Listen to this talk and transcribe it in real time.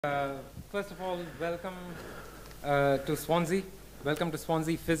First of all, welcome to Swansea. Welcome to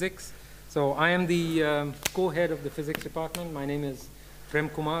Swansea Physics. So I am the co-head of the physics department. My name is Prem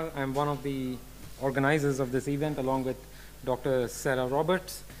Kumar. I'm one of the organizers of this event along with Dr. Sarah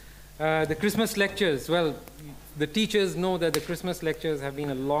Roberts. The Christmas lectures, well, the teachers know that the Christmas lectures have been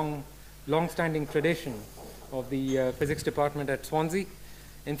a long-standing tradition of the physics department at Swansea.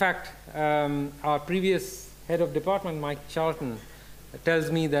 In fact, our previous head of department, Mike Charlton,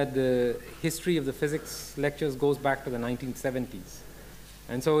 tells me that the history of the physics lectures goes back to the 1970s.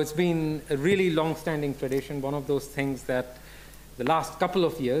 And so it's been a really long-standing tradition, one of those things that the last couple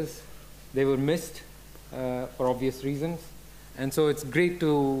of years, they were missed for obvious reasons. And so it's great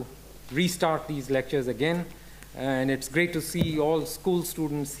to restart these lectures again. And it's great to see all school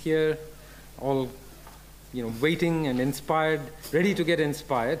students here, all waiting and inspired, ready to get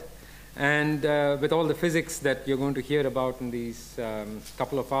inspired. And with all the physics that you're going to hear about in these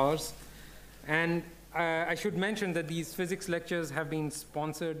couple of hours. And I should mention that these physics lectures have been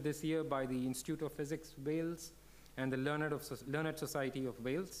sponsored this year by the Institute of Physics Wales and the Learned Society of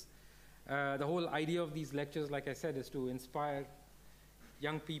Wales. The whole idea of these lectures, like I said, is to inspire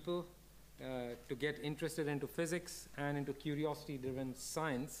young people to get interested into physics and into curiosity-driven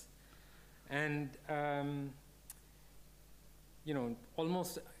science. And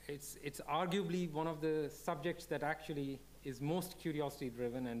almost it's arguably one of the subjects that actually is most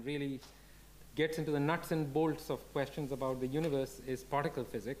curiosity-driven and really gets into the nuts and bolts of questions about the universe is particle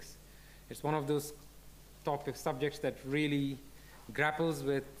physics. It's one of those subjects that really grapples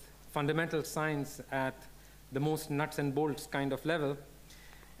with fundamental science at the most nuts and bolts kind of level.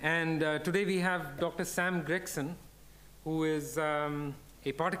 And today we have Dr. Sam Gregson, who is a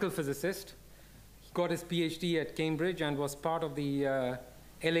particle physicist. Got his PhD at Cambridge and was part of the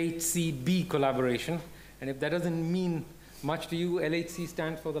LHC-B collaboration. And if that doesn't mean much to you, LHC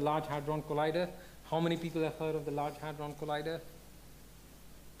stands for the Large Hadron Collider. How many people have heard of the Large Hadron Collider?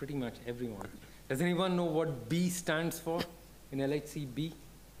 Pretty much everyone. Does anyone know what B stands for in LHC-B?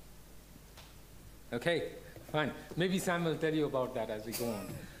 Okay, fine. Maybe Sam will tell you about that as we go on.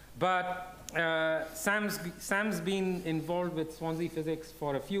 But Sam's been involved with Swansea Physics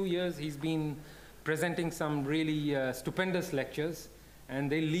for a few years. He's been presenting some really stupendous lectures, and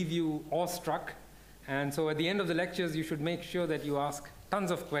they leave you awestruck. And so at the end of the lectures, you should make sure that you ask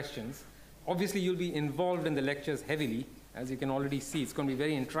tons of questions. Obviously, you'll be involved in the lectures heavily. As you can already see, it's going to be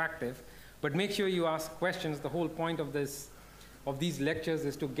very interactive. But make sure you ask questions. The whole point of these lectures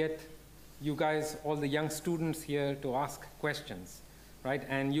is to get you guys, all the young students here, to ask questions, right?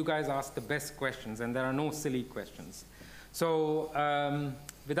 And you guys ask the best questions, and there are no silly questions. So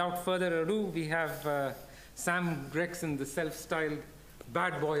without further ado, we have Sam Gregson, the self-styled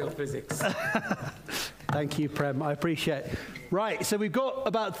bad boy of physics. Thank you, Prem. I appreciate it. Right, so we've got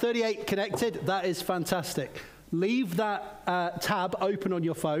about 38 connected. That is fantastic. Leave that tab open on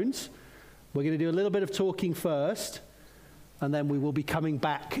your phones. We're going to do a little bit of talking first, and then we will be coming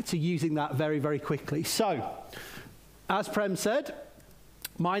back to using that very, very quickly. So, as Prem said,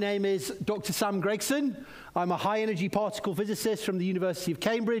 my name is Dr. Sam Gregson. I'm a high-energy particle physicist from the University of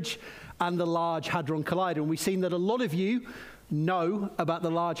Cambridge and the Large Hadron Collider. And we've seen that a lot of you know about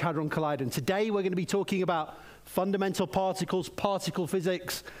the Large Hadron Collider. And today we're going to be talking about fundamental particles, particle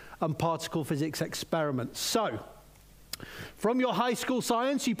physics, and particle physics experiments. So, from your high school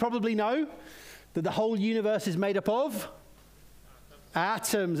science, you probably know that the whole universe is made up of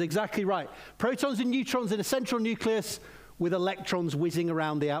atoms. Exactly right. Protons and neutrons in a central nucleus with electrons whizzing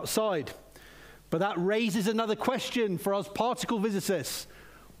around the outside. But that raises another question for us particle physicists.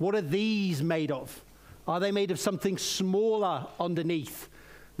 What are these made of? Are they made of something smaller underneath?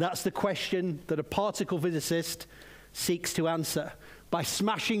 That's the question that a particle physicist seeks to answer by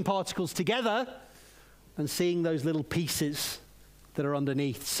smashing particles together and seeing those little pieces that are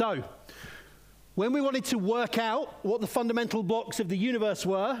underneath. So, when we wanted to work out what the fundamental blocks of the universe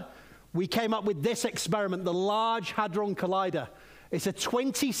were, we came up with this experiment, the Large Hadron Collider. It's a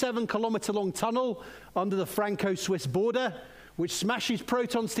 27-kilometer long tunnel under the Franco-Swiss border, which smashes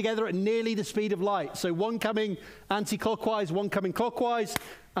protons together at nearly the speed of light. So one coming anti-clockwise, one coming clockwise,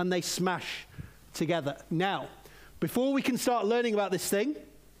 and they smash together. Now, before we can start learning about this thing,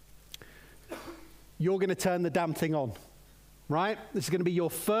 you're going to turn the damn thing on, right? This is going to be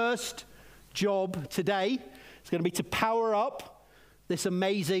your first job today. It's going to be to power up this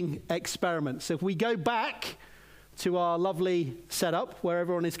amazing experiment. So if we go back to our lovely setup where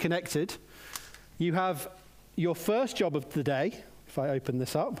everyone is connected, you have your first job of the day, if I open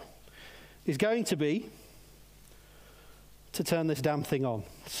this up, is going to be to turn this damn thing on.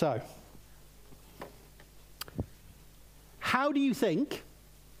 So, how do you think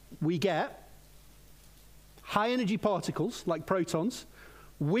we get high energy particles, like protons,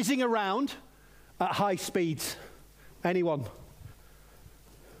 whizzing around at high speeds. Anyone?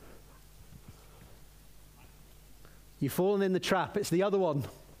 You've fallen in the trap. It's the other one.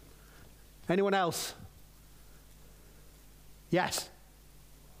 Anyone else? Yes.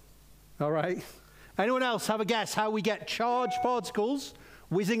 All right. Anyone else have a guess how we get charged particles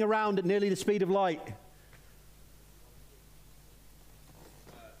whizzing around at nearly the speed of light?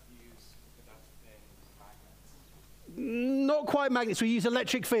 Not quite magnets. We use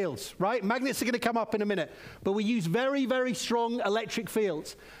electric fields, right? Magnets are going to come up in a minute. But we use very, very strong electric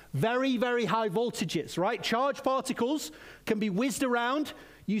fields. Very, very high voltages, right? Charged particles can be whizzed around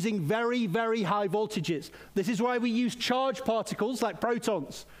using very, very high voltages. This is why we use charged particles like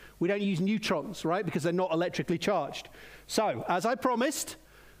protons. We don't use neutrons, right? Because they're not electrically charged. So, as I promised,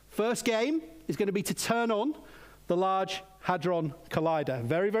 first game is going to be to turn on the Large Hadron Collider.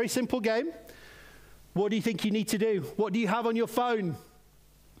 Very, very simple game. What do you think you need to do? What do you have on your phone?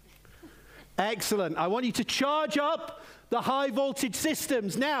 Excellent. I want you to charge up the high voltage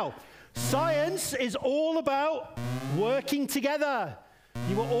systems. Now, science is all about working together.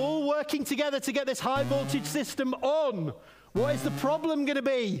 You are all working together to get this high voltage system on. What is the problem going to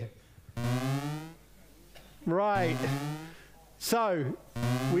be? Right. So,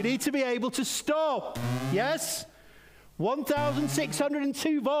 we need to be able to stop. Yes?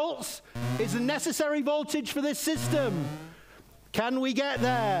 1,602 volts is the necessary voltage for this system. Can we get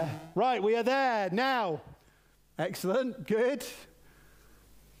there? Right, we are there now. Excellent, good.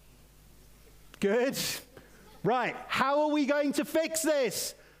 Good. Right, how are we going to fix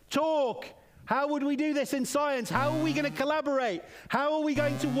this? Talk. How would we do this in science? How are we going to collaborate? How are we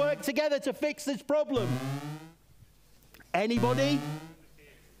going to work together to fix this problem? Anybody?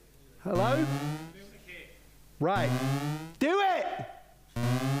 Hello? Right. Do it!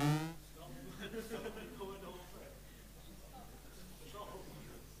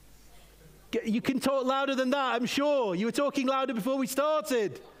 You can talk louder than that, I'm sure. You were talking louder before we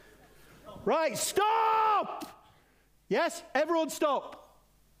started. Right, stop! Yes, everyone stop.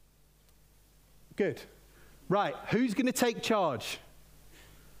 Good. Right, who's going to take charge?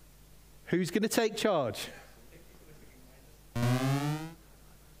 Who's going to take charge?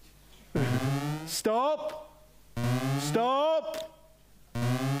 Stop. Stop.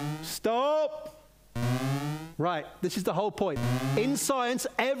 Stop. Right, this is the whole point. In science,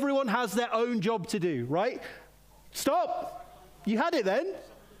 everyone has their own job to do, right? Stop. You had it then.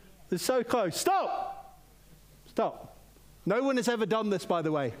 It's so close. Stop. Stop. No one has ever done this, by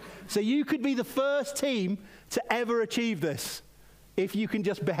the way. So you could be the first team to ever achieve this if you can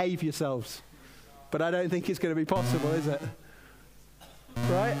just behave yourselves. But I don't think it's going to be possible, is it?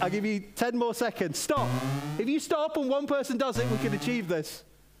 Right, I'll give you 10 more seconds. Stop. If you stop and one person does it, we can achieve this.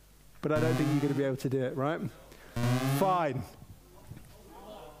 But I don't think you're going to be able to do it, right? Fine.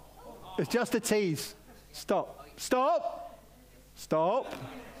 It's just a tease. Stop. Stop. Stop.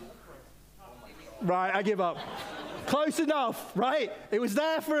 Right, I give up. Close enough, right? It was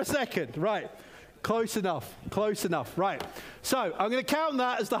there for a second, right? Close enough. Close enough, right? So I'm going to count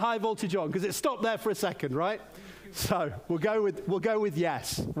that as the high voltage on because it stopped there for a second, right? So we'll go with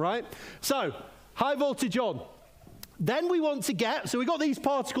yes, right? So high voltage on. Then we want to get, so we've got these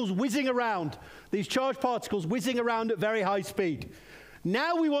particles whizzing around, these charged particles whizzing around at very high speed.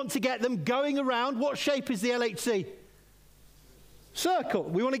 Now we want to get them going around. What shape is the LHC? Circle.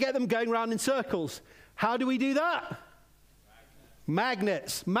 We want to get them going around in circles. How do we do that?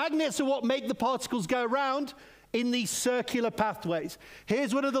 Magnets. Magnets are what make the particles go around in these circular pathways.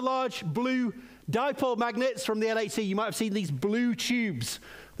 Here's one of the large blue dipole magnets from the LHC. You might have seen these blue tubes.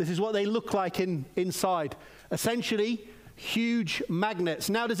 This is what they look like inside. Essentially, huge magnets.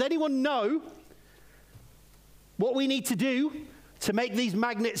 Now, does anyone know what we need to do to make these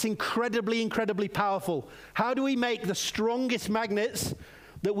magnets incredibly, incredibly powerful? How do we make the strongest magnets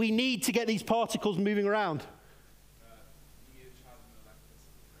that we need to get these particles moving around?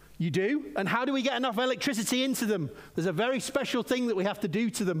 You do? And how do we get enough electricity into them? There's a very special thing that we have to do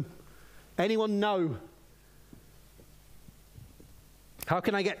to them. Anyone know? How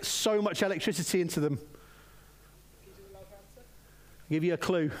can I get so much electricity into them? I'll give you a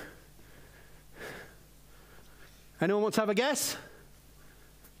clue. Anyone want to have a guess?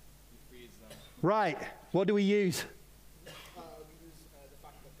 Right. What do we use?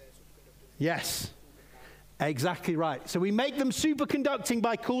 Yes. Exactly right. So we make them superconducting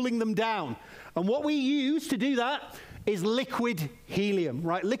by cooling them down. And what we use to do that is liquid helium,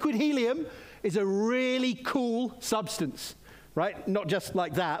 right? Liquid helium is a really cool substance, right? Not just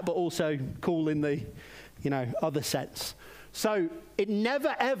like that, but also cool in the, other sense. So it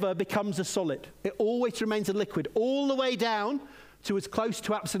never, ever becomes a solid. It always remains a liquid, all the way down to as close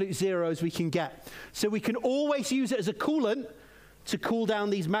to absolute zero as we can get. So we can always use it as a coolant to cool down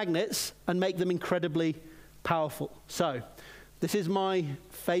these magnets and make them incredibly powerful. So this is my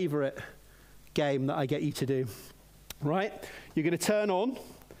favorite game that I get you to do, right? You're going to turn on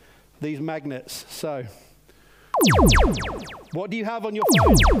these magnets. So what do you have on your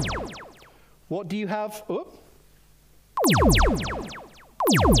phone? What do you have? Oh.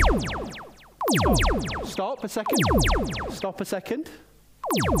 Stop a second. Stop a second.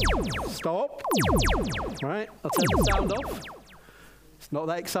 Stop. Right, I'll turn the sound off. It's not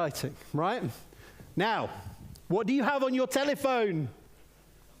that exciting, right? Now, what do you have on your telephone?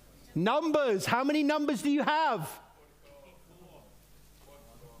 Numbers. How many numbers do you have?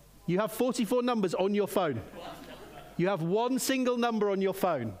 You have 44 numbers on your phone. You have one single number on your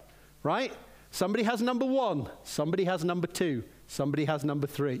phone, right? Somebody has number 1. Somebody has number 2. Somebody has number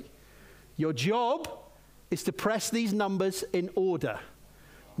 3. Your job is to press these numbers in order.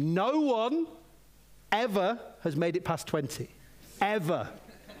 No one ever has made it past 20. Ever.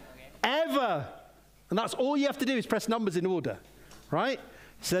 Ever. And that's all you have to do is press numbers in order, right?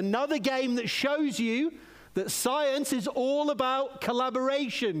 It's another game that shows you that science is all about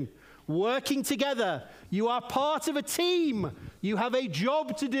collaboration, working together. You are part of a team. You have a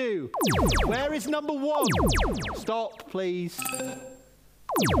job to do. Where is number 1? Stop, please.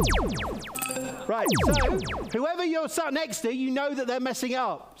 Right, so whoever you're sat next to, you know that they're messing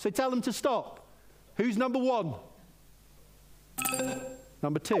up. So tell them to stop. Who's number 1?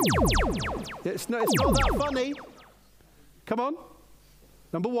 Number 2. It's not that funny. Come on.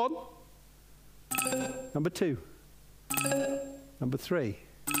 Number 1. Number 2. Number 3.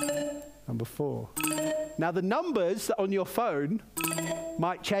 Number 4. Now the numbers on your phone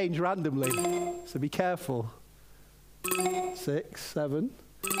might change randomly, so be careful. 6, 7.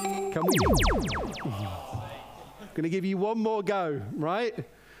 Can we? I'm going to give you one more go, right?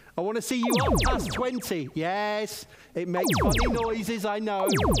 I want to see you up past 20. Yes, it makes funny noises, I know.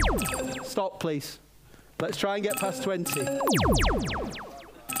 Stop, please. Let's try and get past 20.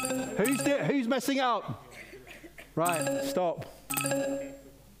 Who's messing up? Right, stop.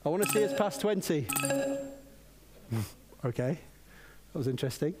 I want to see us past 20. Okay, that was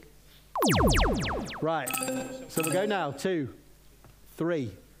interesting. Right, so we'll go now. 2,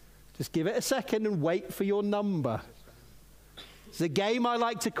 3. Just give it a second and wait for your number. It's a game I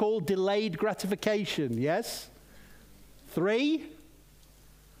like to call delayed gratification, yes? 3.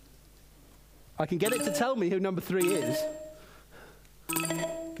 I can get it to tell me who number 3 is. Good.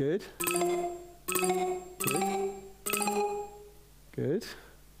 Good. Good.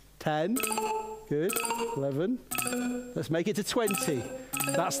 10. Good. 11. Let's make it to 20.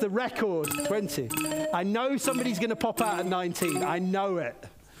 That's the record, 20. I know somebody's going to pop out at 19. I know it.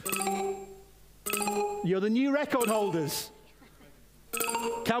 You're the new record holders.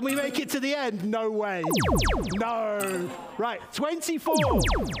 Can we make it to the end? No way. No. Right, 24.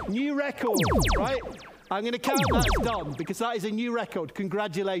 New record, right? I'm going to count that as done because that is a new record.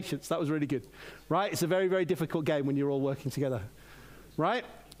 Congratulations. That was really good. Right? It's a very, very difficult game when you're all working together. Right?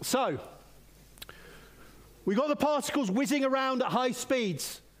 So, we've got the particles whizzing around at high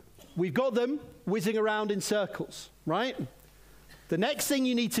speeds. We've got them whizzing around in circles, right? The next thing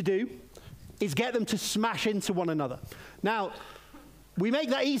you need to do is get them to smash into one another. Now, we make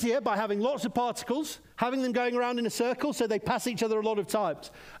that easier by having lots of particles, having them going around in a circle so they pass each other a lot of times,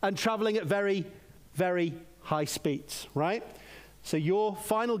 and traveling at very, very high speeds, right? So your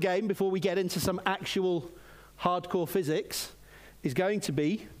final game, before we get into some actual hardcore physics, is going to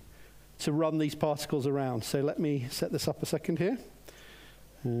be to run these particles around. So let me set this up a second here.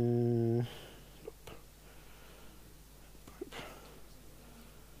 And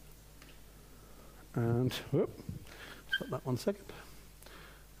whoop, stop that 1 second.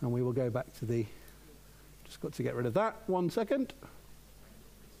 And we will go back to the, just got to get rid of that 1 second.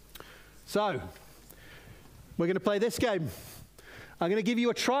 So, we're going to play this game. I'm going to give you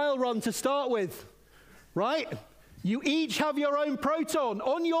a trial run to start with, right? You each have your own proton.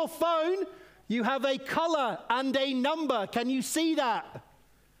 On your phone, you have a color and a number. Can you see that?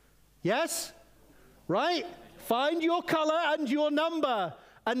 Yes? Right? Find your color and your number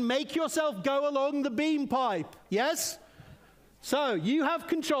and make yourself go along the beam pipe. Yes? So, you have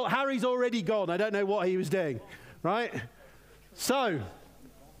control. Harry's already gone. I don't know what he was doing. Right? So,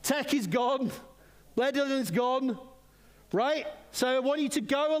 Tech is gone. Bledlin's gone. Right? So I want you to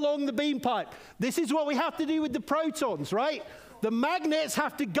go along the beam pipe. This is what we have to do with the protons, right? The magnets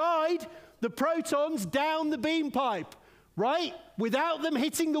have to guide the protons down the beam pipe, right? Without them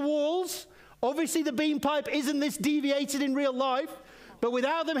hitting the walls Obviously, the beam pipe isn't this deviated in real life, but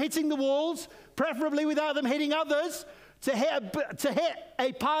without them hitting the walls, preferably without them hitting others, to hit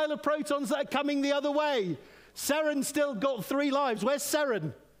a pile of protons that are coming the other way. CERN still got 3 lives. Where's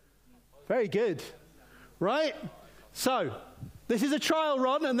CERN? Very good. Right? So, this is a trial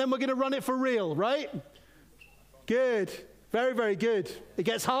run, and then we're going to run it for real, right? Good. Very, very good. It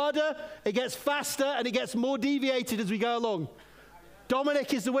gets harder, it gets faster, and it gets more deviated as we go along.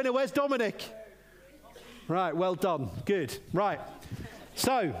 Dominic is the winner. Where's Dominic? Right, well done. Good. Right.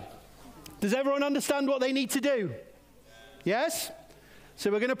 So, does everyone understand what they need to do? Yes?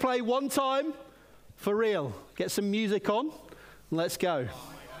 So we're going to play one time for real. Get some music on. Let's go.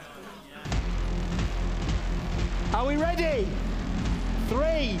 Are we ready?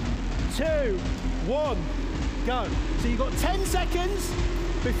 3, 2, 1, go. So you've got 10 seconds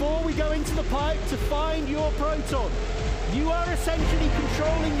before we go into the pipe to find your proton. You are essentially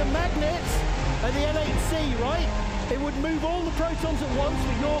controlling the magnets and the LHC, right? It would move all the protons at once,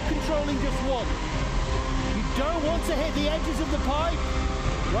 but you're controlling just one. You don't want to hit the edges of the pipe,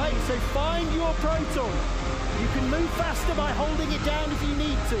 right? So find your proton. You can move faster by holding it down if you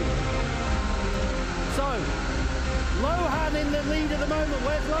need to. So, Lohan in the lead at the moment.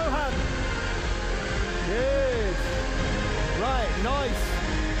 Where's Lohan? Good. Right, nice.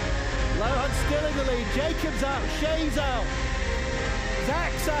 Lohan's still in the lead. Jacob's out. Shay's out.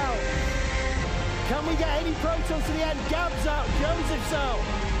 Zach's out. Can we get any protons to the end? Gab's out. Joseph's out.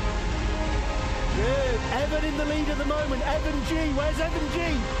 Good. Evan in the lead at the moment. Evan G. Where's Evan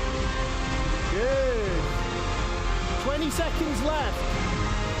G? Good. 20 seconds left.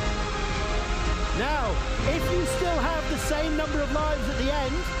 Now, if you still have the same number of lives at the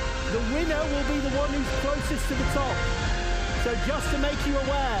end, the winner will be the one who's closest to the top. So just to make you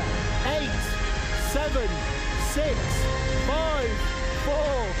aware, 8, 7, 6, 5,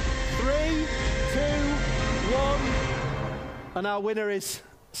 4, 3, 2, 1. And our winner is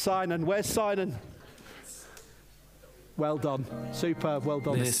Sinan. Where's Sinan? Well done. Superb. Well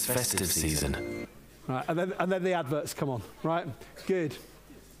done. This festive season. Right, and then the adverts come on. Right. Good.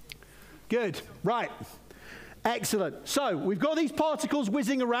 Good. Right. Excellent. So we've got these particles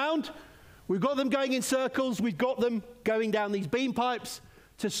whizzing around. We've got them going in circles. We've got them going down these beam pipes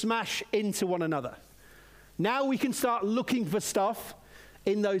to smash into one another. Now we can start looking for stuff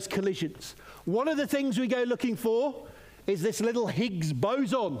in those collisions. One of the things we go looking for is this little Higgs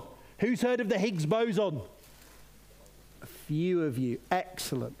boson. Who's heard of the Higgs boson? A few of you.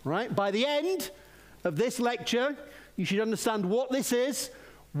 Excellent. Right? By the end of this lecture, you should understand what this is,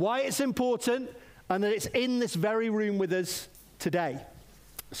 why it's important, and that it's in this very room with us today.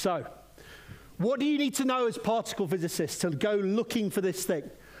 So, what do you need to know as particle physicists to go looking for this thing?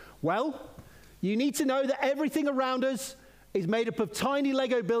 Well, you need to know that everything around us is made up of tiny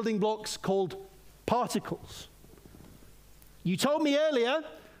Lego building blocks called particles. You told me earlier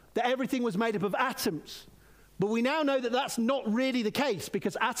that everything was made up of atoms, but we now know that that's not really the case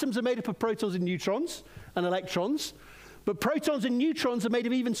because atoms are made up of protons and neutrons and electrons, but protons and neutrons are made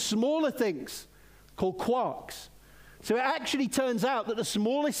of even smaller things called quarks. So it actually turns out that the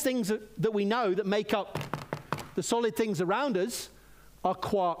smallest things that we know that make up the solid things around us are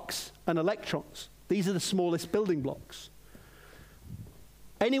quarks and electrons. These are the smallest building blocks.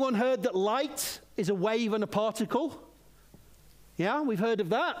 Anyone heard that light is a wave and a particle? Yeah, we've heard of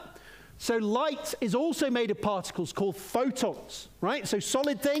that. So light is also made of particles called photons, right? So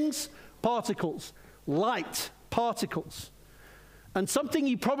solid things, particles. Light, particles. And something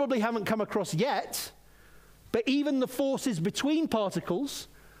you probably haven't come across yet, but even the forces between particles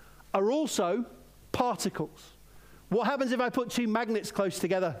are also particles. What happens if I put two magnets close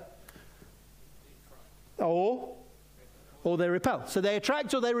together? Or they repel. So they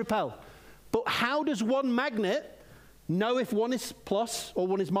attract or they repel. But how does one magnet know if one is plus or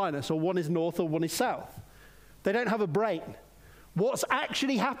one is minus, or one is north or one is south? They don't have a brain. What's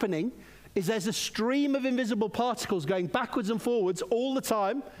actually happening is there's a stream of invisible particles going backwards and forwards all the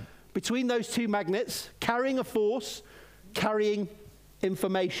time between those two magnets, carrying a force, carrying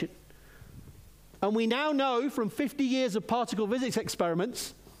information. And we now know from 50 years of particle physics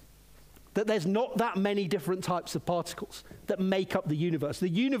experiments that there's not that many different types of particles that make up the universe. The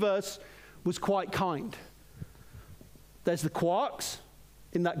universe was quite kind. There's the quarks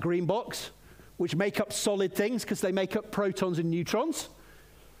in that green box, which make up solid things because they make up protons and neutrons.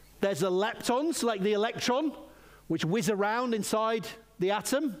 There's the leptons, like the electron, which whiz around inside the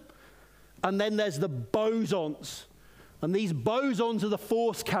atom. And then there's the bosons. And these bosons are the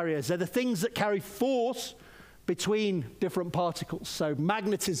force carriers. They're the things that carry force between different particles. So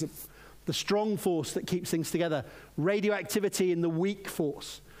magnetism, the strong force that keeps things together. Radioactivity in the weak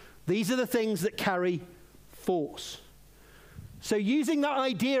force. These are the things that carry force. So using that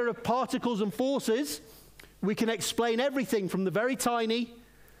idea of particles and forces, we can explain everything from the very tiny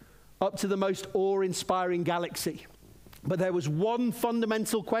up to the most awe-inspiring galaxy. But there was one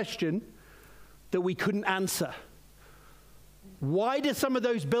fundamental question that we couldn't answer. Why do some of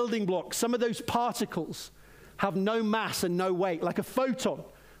those building blocks, some of those particles, have no mass and no weight? Like a photon.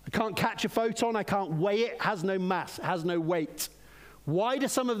 I can't catch a photon, I can't weigh it, has no mass, has no weight. Why do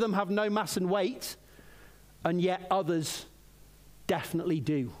some of them have no mass and weight, and yet others definitely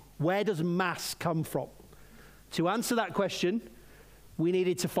do? Where does mass come from? To answer that question, we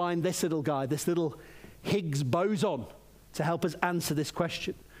needed to find this little guy, this little Higgs boson, to help us answer this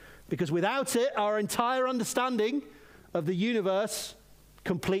question. Because without it, our entire understanding of the universe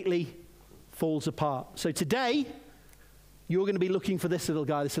completely falls apart. So today, you're going to be looking for this little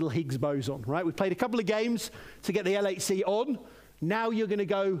guy, this little Higgs boson, right? We played a couple of games to get the LHC on. Now you're going to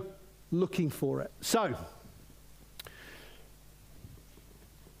go looking for it. So,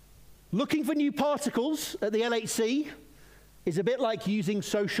 looking for new particles at the LHC is a bit like using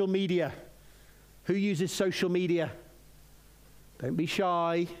social media. Who uses social media? Don't be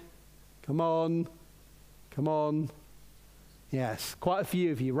shy. Come on. Come on. Yes, quite a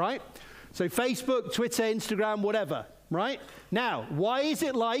few of you, right? So Facebook, Twitter, Instagram, whatever, right? Now, why is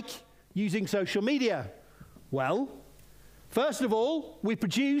it like using social media? Well, first of all, we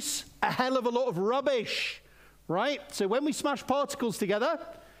produce a hell of a lot of rubbish, right? So when we smash particles together,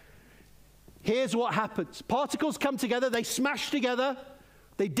 here's what happens. Particles come together, they smash together,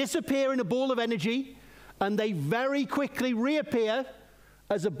 they disappear in a ball of energy, and they very quickly reappear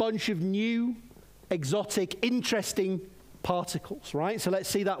as a bunch of new, exotic, interesting particles, right? So let's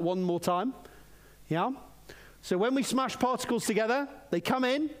see that one more time. Yeah? So when we smash particles together, they come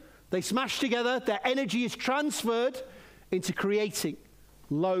in, they smash together, their energy is transferred into creating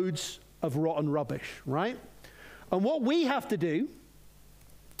loads of rotten rubbish, right? And what we have to do,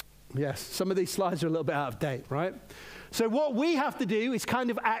 yes, some of these slides are a little bit out of date, right? So what we have to do is kind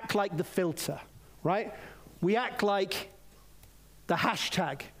of act like the filter, right? We act like the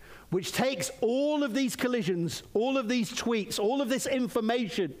hashtag, which takes all of these collisions, all of these tweets, all of this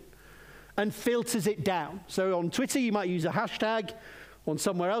information, and filters it down. So on Twitter, you might use a hashtag. On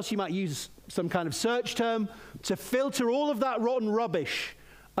somewhere else, you might use some kind of search term to filter all of that rotten rubbish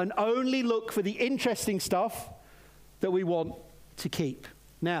and only look for the interesting stuff that we want to keep.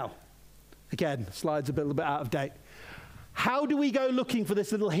 Now, again, slide's a little bit out of date. How do we go looking for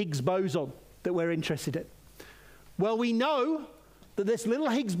this little Higgs boson that we're interested in? Well, we know that this little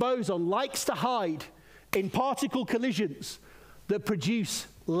Higgs boson likes to hide in particle collisions that produce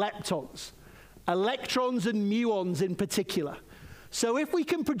leptons, electrons and muons in particular. So if we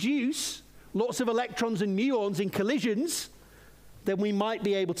can produce lots of electrons and muons in collisions, then we might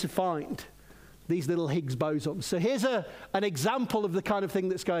be able to find these little Higgs bosons. So here's an example of the kind of thing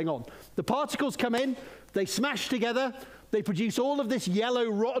that's going on. The particles come in, they smash together, they produce all of this yellow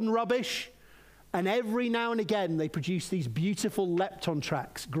rotten rubbish, and every now and again they produce these beautiful lepton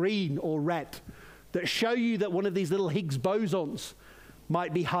tracks, green or red, that show you that one of these little Higgs bosons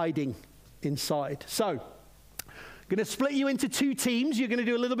might be hiding inside. So, I'm going to split you into two teams. You're going to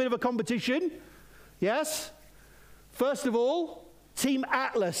do a little bit of a competition. Yes? First of all, Team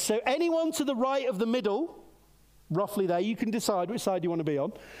Atlas. So anyone to the right of the middle, roughly there, you can decide which side you want to be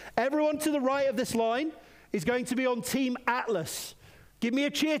on. Everyone to the right of this line is going to be on Team Atlas. Give me a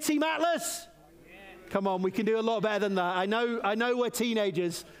cheer, Team Atlas. Yeah. Come on, we can do a lot better than that. I know we're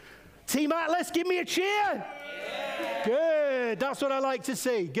teenagers. Team Atlas, give me a cheer. Yeah. Good. That's what I like to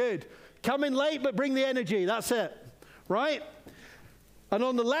see. Good. Come in late, but bring the energy. That's it. Right? And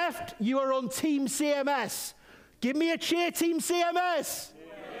on the left, you are on Team CMS. Give me a cheer, Team CMS.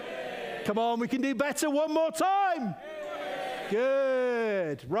 Yeah. Come on, we can do better one more time. Yeah.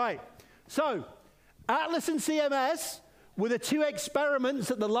 Good. Right. So, Atlas and CMS were the two experiments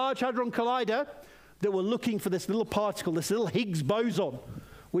at the Large Hadron Collider that were looking for this little particle, this little Higgs boson,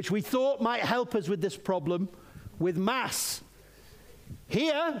 which we thought might help us with this problem with mass.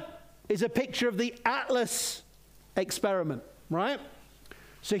 Here is a picture of the Atlas experiment, right?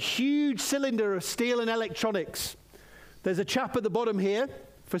 It's a huge cylinder of steel and electronics. There's a chap at the bottom here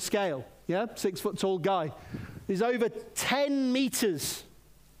for scale, yeah? 6 foot tall guy. He's over 10 meters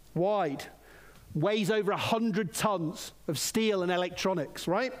wide, weighs over 100 tons of steel and electronics,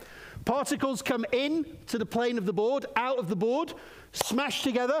 right? Particles come in to the plane of the board, out of the board, smash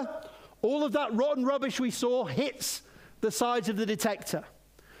together. All of that rotten rubbish we saw hits the sides of the detector.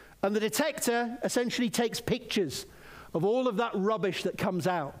 And the detector essentially takes pictures of all of that rubbish that comes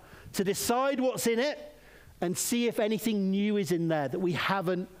out to decide what's in it and see if anything new is in there that we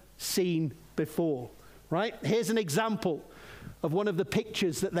haven't seen before, right? Here's an example of one of the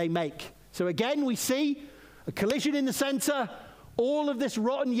pictures that they make. So again, we see a collision in the center. All of this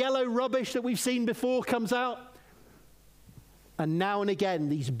rotten yellow rubbish that we've seen before comes out. And now and again,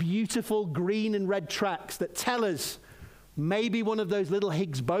 these beautiful green and red tracks that tell us maybe one of those little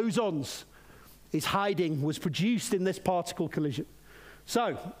Higgs bosons was produced in this particle collision.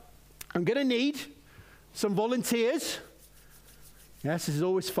 So I'm going to need some volunteers. Yes, this is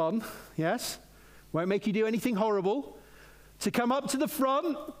always fun. Yes, won't make you do anything horrible. To come up to the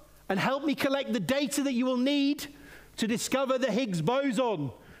front and help me collect the data that you will need to discover the Higgs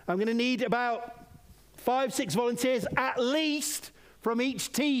boson. I'm going to need about 5, 6 volunteers at least from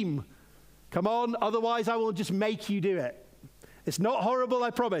each team. Come on, otherwise I will just make you do it. It's not horrible, I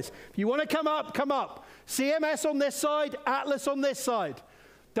promise. If you want to come up, come up. CMS on this side, Atlas on this side.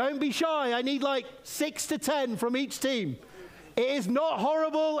 Don't be shy. I need like 6 to 10 from each team. It is not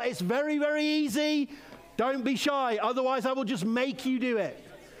horrible. It's very, very easy. Don't be shy. Otherwise, I will just make you do it.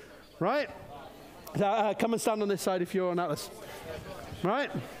 Right? Come and stand on this side if you're on Atlas. Right?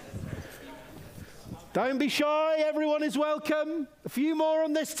 Don't be shy. Everyone is welcome. A few more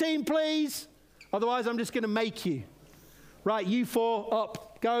on this team, please. Otherwise, I'm just going to make you. Right, you 4,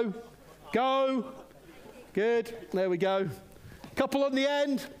 up. Go. Go. Good. There we go. Couple on the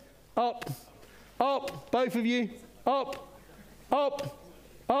end. Up. Up. Both of you. Up. Up.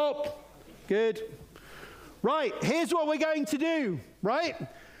 Up. Good. Right, here's what we're going to do, right?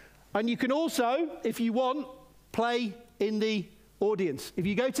 And you can also, if you want, play in the audience. If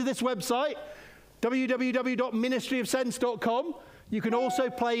you go to this website, www.ministryofsense.com, you can also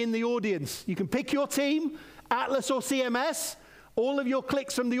play in the audience. You can pick your team, Atlas or CMS. All of your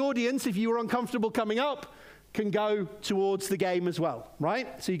clicks from the audience, if you were uncomfortable coming up, can go towards the game as well,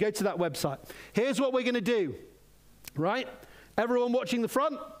 right? So you go to that website. Here's what we're going to do, right? Everyone watching the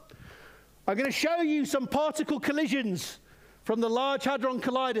front, I'm going to show you some particle collisions from the Large Hadron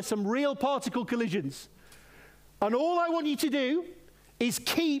Collider, some real particle collisions. And all I want you to do is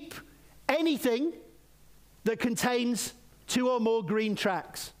keep anything that contains 2 or more green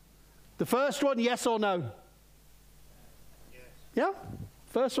tracks. The first one, yes or no? Yes. Yeah?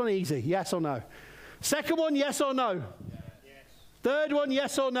 First one, easy, yes or no. Second one, yes or no? Yes. Third one,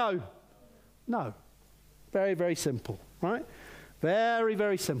 yes or no? No. Very, very simple, right? Very,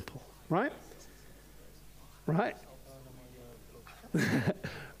 very simple, right? Right?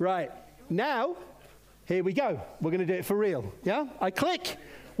 Right. Now, here we go. We're going to do it for real, yeah? I click.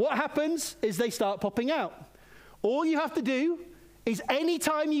 What happens is they start popping out. All you have to do is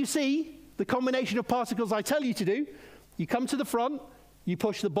anytime you see the combination of particles I tell you to do, you come to the front, you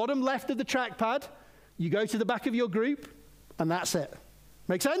push the bottom left of the trackpad, you go to the back of your group, and that's it.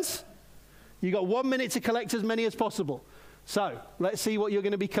 Make sense? You got 1 minute to collect as many as possible. So, let's see what you're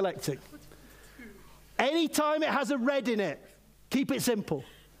going to be collecting. Anytime it has a red in it, keep it simple.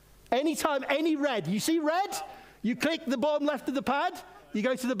 Anytime any red, you see red, you click the bottom left of the pad, you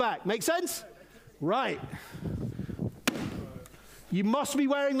go to the back. Make sense? Right. You must be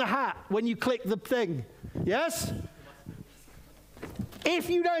wearing the hat when you click the thing. Yes? If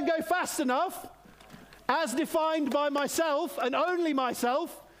you don't go fast enough, as defined by myself and only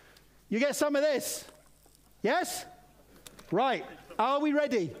myself, you get some of this. Yes? Right. Are we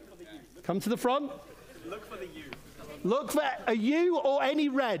ready? Come to the front. Look for the U. Look for a U or any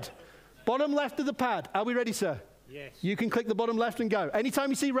red. Bottom left of the pad. Are we ready, sir? Yes. You can click the bottom left and go. Anytime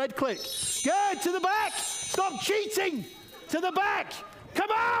you see red, click. Good. To the back. Stop cheating. To the back. Come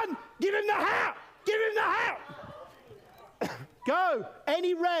on. Give him the hat. Give him the hat. Go.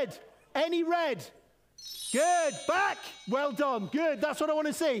 Any red. Any red. Good. Back. Well done. Good. That's what I want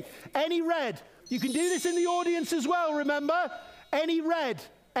to see. Any red. You can do this in the audience as well, remember? Any red.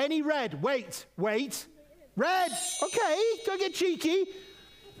 Any red. Wait. Wait. Red. Okay. Don't get cheeky.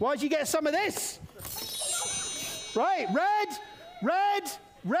 Why did you get some of this? Right. Red. Red.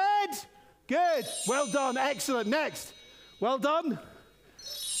 Red. Good. Well done. Excellent. Next. Well done.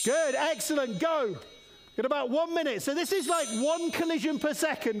 Good. Excellent. Go. Got about 1 minute. So this is like 1 collision per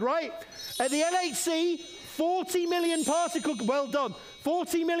second, right? At the LHC, 40 million particle, well done,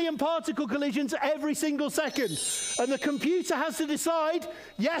 40 million particle collisions every single second. And the computer has to decide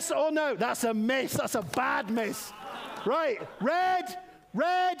yes or no. That's a miss. That's a bad miss. Right. Red.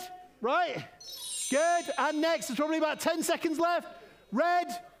 Red. Right. Good. And next, there's probably about 10 seconds left. Red.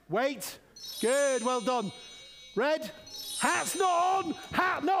 Wait. Good. Well done. Red. Hat's not on.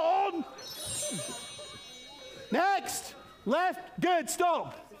 Hat not on. Next. Left. Good.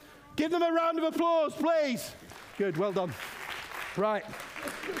 Stop. Give them a round of applause, please. Good. Well done. Right.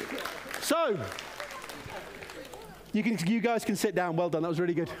 So, You guys can sit down. Well done. That was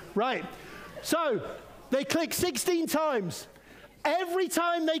really good. Right. So they clicked 16 times. Every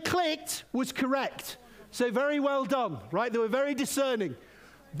time they clicked was correct. So very well done, right? They were very discerning.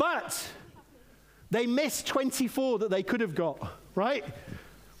 But they missed 24 that they could have got, right?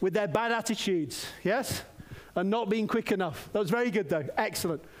 With their bad attitudes, yes? And not being quick enough. That was very good, though.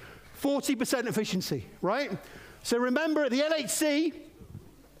 Excellent. 40% efficiency, right? So remember, at the LHC,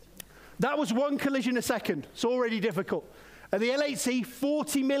 that was 1 collision a second. It's already difficult. At the LHC,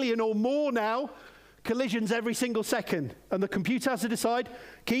 40 million or more now collisions every single second. And the computer has to decide,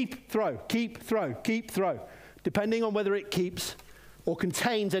 keep, throw, keep, throw, keep, throw, depending on whether it keeps or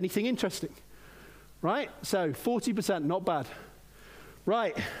contains anything interesting. Right? So 40%, not bad.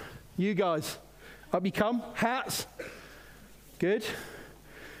 Right, you guys, up you come. Hats. Good.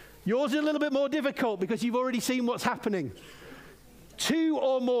 Yours is a little bit more difficult because you've already seen what's happening. 2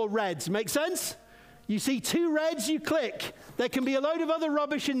 or more reds. Make sense? You see 2 reds, you click. There can be a load of other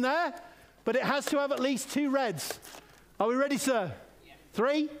rubbish in there, but it has to have at least 2 reds. Are we ready, sir? Yeah.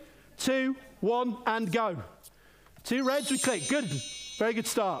 3, 2, 1, and go. 2 reds, we click. Good. Very good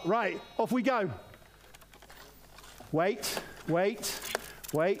start. Right, off we go. Wait, wait,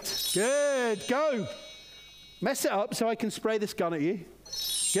 wait. Good, go. Mess it up so I can spray this gun at you.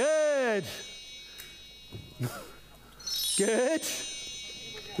 Good. Good.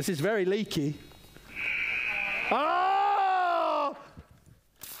 This is very leaky. Oh!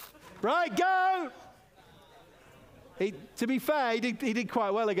 Right, go. To be fair, he did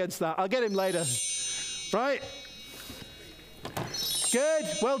quite well against that. I'll get him later. Right. Good.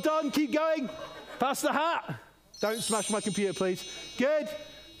 Well done. Keep going. Pass the hat. Don't smash my computer, please. Good.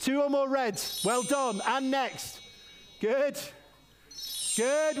 2 or more reds. Well done. And next. Good.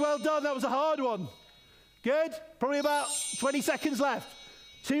 Good. Well done. That was a hard one. Good. Probably about 20 seconds left.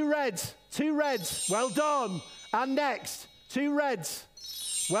 2 reds. 2 reds. Well done. And next. 2 reds.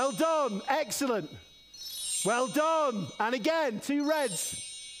 Well done. Excellent. Well done. And again, 2 reds.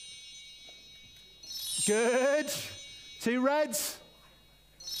 Good. 2 reds.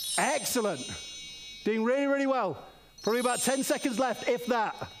 Excellent. Doing really, really well. Probably about 10 seconds left, if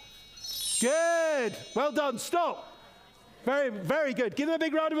that. Good. Well done. Stop. Very, very good. Give them a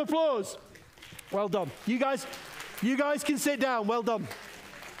big round of applause. Well done. You guys can sit down. Well done.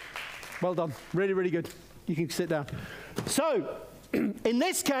 Well done. Really, really good. You can sit down. So, in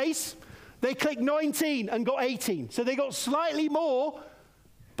this case, they clicked 19 and got 18. So they got slightly more,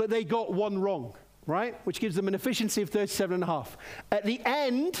 but they got 1 wrong, right? Which gives them an efficiency of 37.5. At the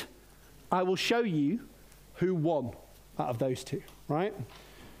end, I will show you who won out of those 2, right?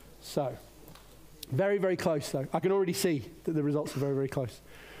 So, very, very close, though. I can already see that the results are very, very close,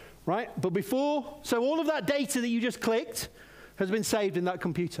 right? But before, so all of that data that you just clicked has been saved in that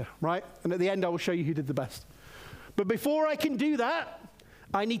computer, right? And at the end, I will show you who did the best. But before I can do that,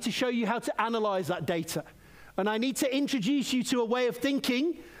 I need to show you how to analyze that data. And I need to introduce you to a way of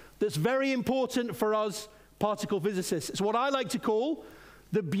thinking that's very important for us particle physicists. It's what I like to call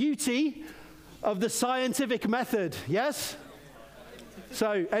the beauty of the scientific method, yes?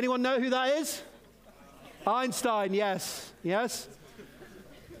 So, anyone know who that is? Einstein, yes, yes.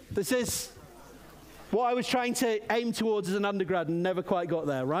 This is what I was trying to aim towards as an undergrad and never quite got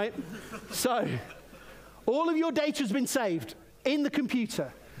there, right? So, all of your data has been saved in the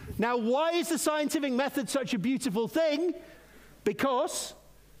computer. Now, why is the scientific method such a beautiful thing? Because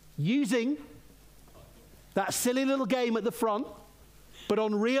using that silly little game at the front, but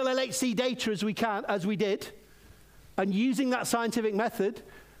on real LHC data as we did, and using that scientific method,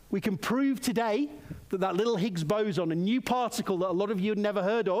 we can prove today that that little Higgs boson, a new particle that a lot of you had never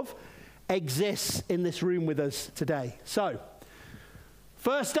heard of, exists in this room with us today. So,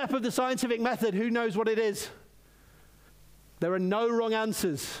 first step of the scientific method, who knows what it is? There are no wrong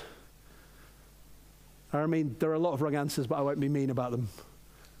answers. I mean, there are a lot of wrong answers, but I won't be mean about them.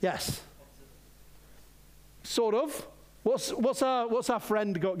 Yes? Sort of. What's our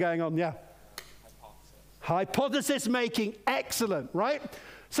friend got going on? Yeah? Hypothesis making. Excellent, right?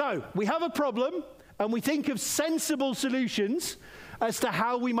 So, we have a problem, and we think of sensible solutions as to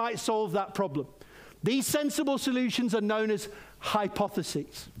how we might solve that problem. These sensible solutions are known as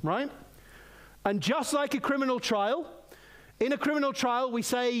hypotheses, right? And just like a criminal trial, in a criminal trial, we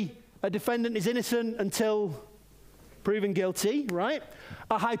say a defendant is innocent until proven guilty, right?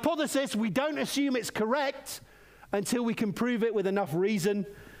 A hypothesis, we don't assume it's correct until we can prove it with enough reason,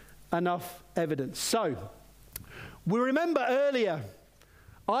 enough evidence. So, we remember earlier,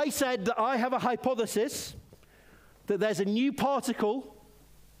 I said that I have a hypothesis that there's a new particle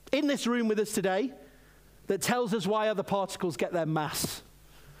in this room with us today that tells us why other particles get their mass.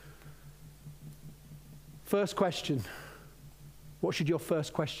 First question. What should your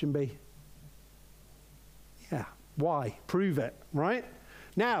first question be? Yeah, why? Prove it, right?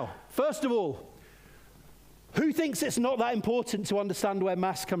 Now, first of all, who thinks it's not that important to understand where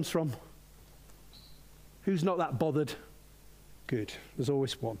mass comes from? Who's not that bothered? Good, there's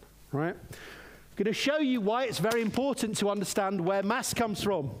always one, right? I'm going to show you why it's very important to understand where mass comes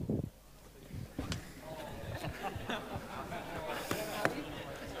from.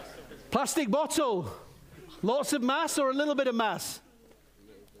 Plastic bottle. Lots of mass or a little bit of mass?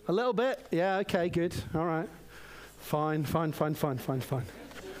 A little bit? Yeah, okay, good. All right. Fine. Fine.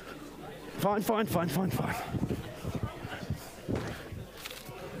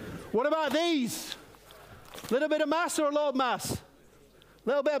 What about these? Little bit of mass or a lot of mass?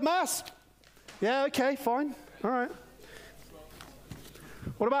 Little bit of mass? Yeah, okay, fine. All right.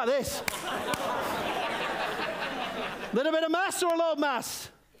 What about this? Little bit of mass or a lot of mass?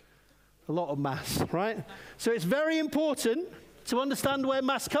 A lot of mass, right? So it's very important to understand where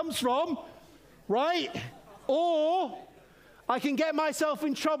mass comes from, right? Or I can get myself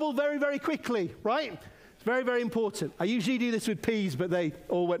in trouble very, very quickly, right? It's very, very important. I usually do this with peas, but they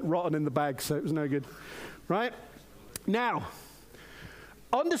all went rotten in the bag, so it was no good, right? Now,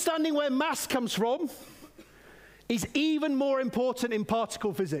 understanding where mass comes from is even more important in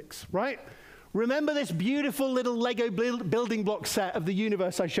particle physics, right? Remember this beautiful little Lego building block set of the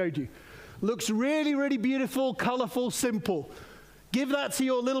universe I showed you? Looks really, really beautiful, colorful, simple. Give that to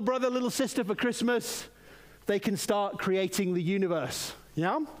your little brother, little sister for Christmas. They can start creating the universe,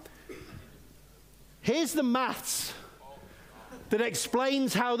 yeah? Here's the maths that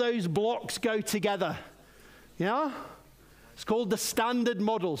explains how those blocks go together, yeah? It's called the standard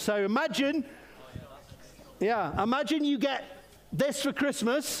model. So imagine you get this for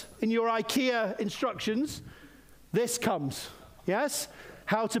Christmas in your IKEA instructions. This comes, yes?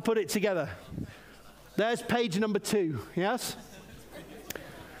 How to put it together. There's page number 2, yes?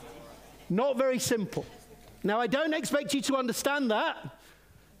 Not very simple. Now, I don't expect you to understand that.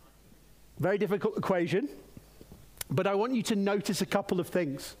 Very difficult equation. But I want you to notice a couple of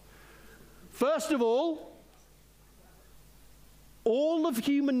things. First of all of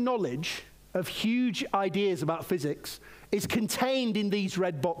human knowledge of huge ideas about physics is contained in these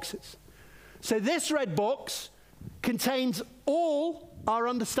red boxes. So this red box contains all our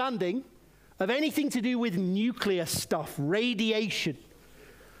understanding of anything to do with nuclear stuff, radiation.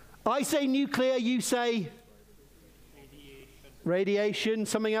 I say nuclear, you say radiation,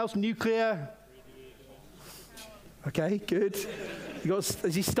 something else, nuclear. Okay, good.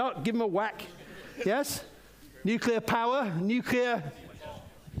 As you start, give him a whack. Yes? Nuclear power, nuclear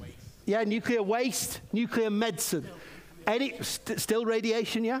waste, nuclear medicine. Still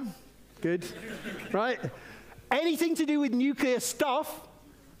radiation, yeah? Good. Right? Anything to do with nuclear stuff,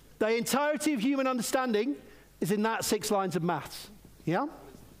 the entirety of human understanding is in that 6 lines of maths. Yeah?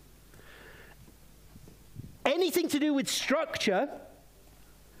 Anything to do with structure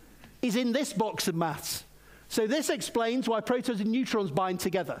is in this box of maths. So this explains why protons and neutrons bind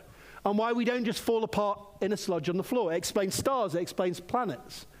together and why we don't just fall apart in a sludge on the floor. It explains stars, it explains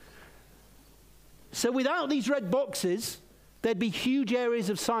planets. So without these red boxes, there'd be huge areas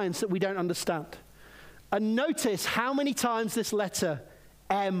of science that we don't understand. And notice how many times this letter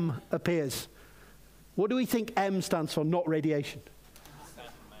M appears. What do we think M stands for? Not radiation.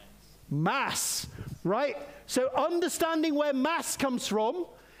 Mass, right? So understanding where mass comes from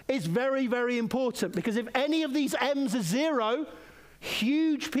is very, very important, because if any of these M's are 0,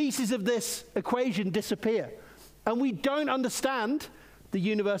 huge pieces of this equation disappear. And we don't understand the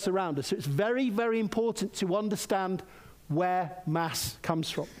universe around us. So it's very, very important to understand where mass comes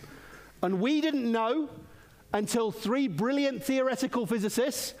from. And we didn't know until 3 brilliant theoretical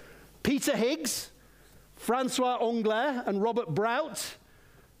physicists, Peter Higgs, Francois Englert, and Robert Brout,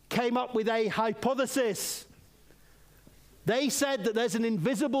 came up with a hypothesis. They said that there's an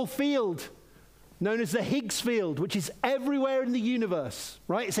invisible field known as the Higgs field, which is everywhere in the universe,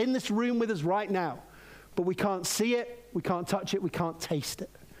 right? It's in this room with us right now. But we can't see it, we can't touch it, we can't taste it,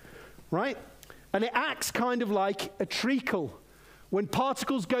 right? And it acts kind of like a treacle. When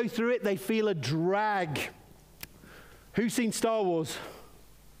particles go through it, they feel a drag. Who's seen Star Wars?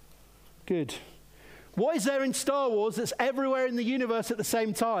 Good. What is there in Star Wars that's everywhere in the universe at the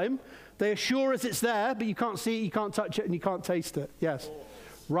same time? They assure us it's there, but you can't see it, you can't touch it, and you can't taste it. Yes.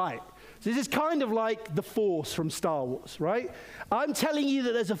 Right. So this is kind of like the Force from Star Wars, right? I'm telling you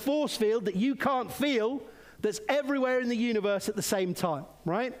that there's a force field that you can't feel that's everywhere in the universe at the same time,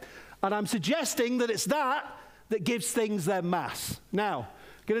 right? And I'm suggesting that it's that gives things their mass. Now,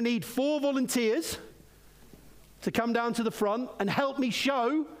 I'm going to need 4 volunteers to come down to the front and help me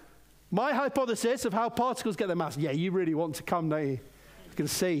show My hypothesis of how particles get their mass. Yeah, you really want to come, don't you? You can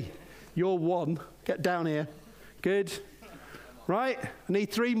see. You're one. Get down here. Good. Right. I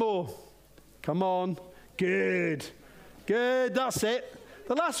need 3 more. Come on. Good. Good. That's it.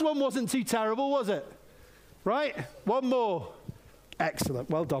 The last one wasn't too terrible, was it? Right? 1 more. Excellent.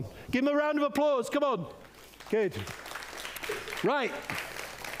 Well done. Give them a round of applause. Come on. Good. Right.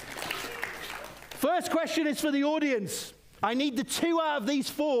 First question is for the audience. I need the 2 out of these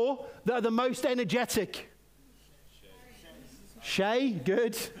 4 that are the most energetic. Shay.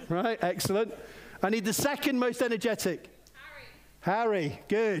 Good. Right. Excellent. I need the second most energetic. Harry.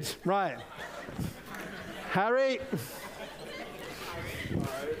 Good. Right. Harry.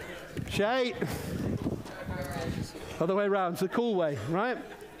 Shay. Other way around, it's the cool way, right?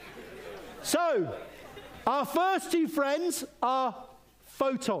 So, our first 2 friends are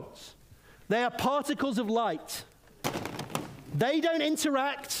photons. They are particles of light. They don't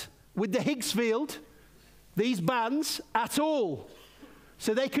interact with the Higgs field, these bands, at all.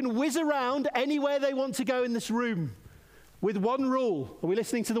 So they can whiz around anywhere they want to go in this room with one rule. Are we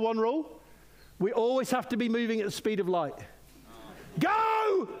listening to the one rule? We always have to be moving at the speed of light.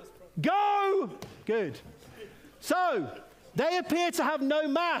 Go! Go! Good. So, they appear to have no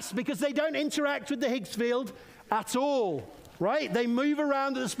mass because they don't interact with the Higgs field at all, right? They move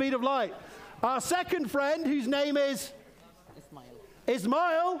around at the speed of light. Our second friend, whose name is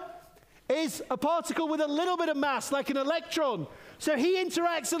Ismail, is a particle with a little bit of mass, like an electron. So he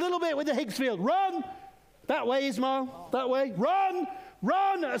interacts a little bit with the Higgs field. Run! That way, Ismail. That way. Run!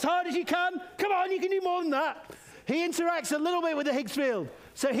 Run as hard as you can. Come on, you can do more than that. He interacts a little bit with the Higgs field.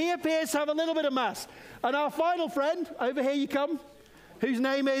 So he appears to have a little bit of mass. And our final friend, over here you come, whose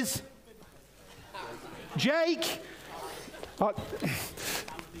name is Jake.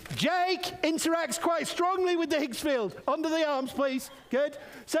 Jake interacts quite strongly with the Higgs field. Under the arms, please. Good.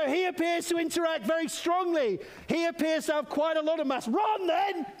 So he appears to interact very strongly. He appears to have quite a lot of mass. Run,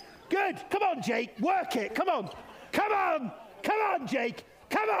 then. Good. Come on, Jake. Work it. Come on. Come on. Come on, Jake.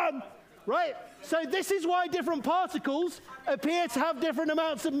 Come on. Right? So this is why different particles appear to have different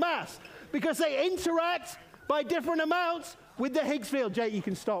amounts of mass, because they interact by different amounts with the Higgs field. Jake, you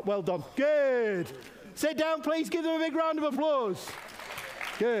can stop. Well done. Good. Sit down, please. Give them a big round of applause.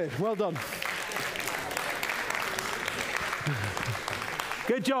 Good. Well done.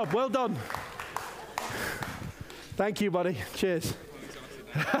 Good job. Well done. Thank you, buddy. Cheers.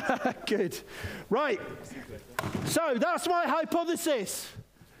 Good. Right. So that's my hypothesis.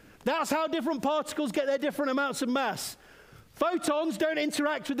 That's how different particles get their different amounts of mass. Photons don't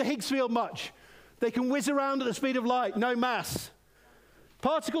interact with the Higgs field much. They can whiz around at the speed of light, no mass.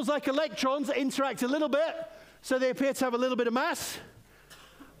 Particles like electrons interact a little bit, so they appear to have a little bit of mass.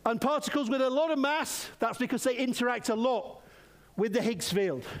 And particles with a lot of mass, that's because they interact a lot with the Higgs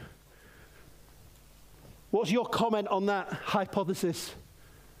field. What's your comment on that hypothesis?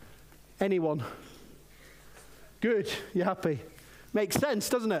 Anyone? Good, you're happy. Makes sense,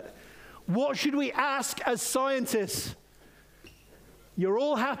 doesn't it? What should we ask as scientists? You're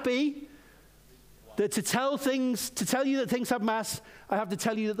all happy that to tell you that things have mass, I have to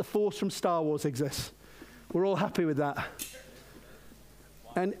tell you that the Force from Star Wars exists. We're all happy with that.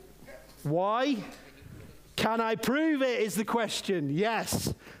 And why? Can I prove it is the question.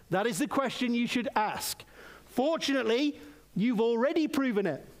 Yes, that is the question you should ask. Fortunately, you've already proven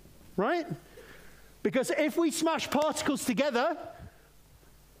it, right? Because if we smash particles together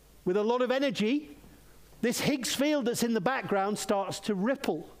with a lot of energy, this Higgs field that's in the background starts to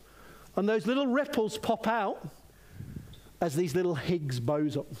ripple. And those little ripples pop out as these little Higgs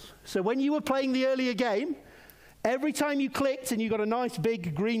bosons. So when you were playing the earlier game, every time you clicked and you got a nice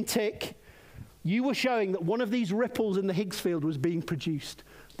big green tick, you were showing that one of these ripples in the Higgs field was being produced,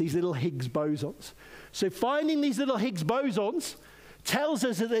 these little Higgs bosons. So finding these little Higgs bosons tells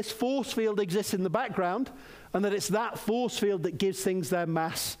us that this force field exists in the background, and that it's that force field that gives things their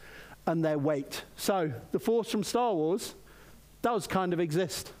mass and their weight. So the Force from Star Wars does kind of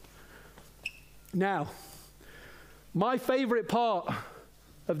exist. Now, my favorite part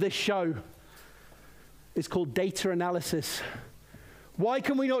of this show is called data analysis. Why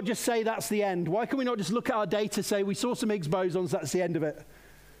can we not just say that's the end? Why can we not just look at our data, say we saw some Higgs bosons, that's the end of it?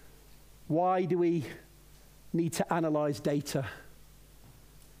 Why do we need to analyze data?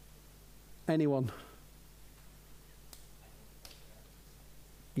 Anyone?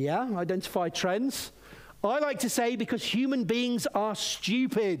 Yeah, identify trends. I like to say because human beings are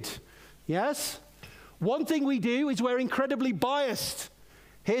stupid. Yes? One thing we do is we're incredibly biased.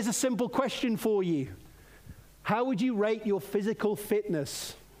 Here's a simple question for you. How would you rate your physical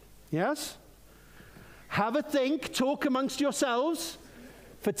fitness? Yes? Have a think, talk amongst yourselves.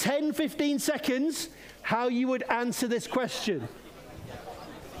 for 10, 15 seconds how you would answer this question.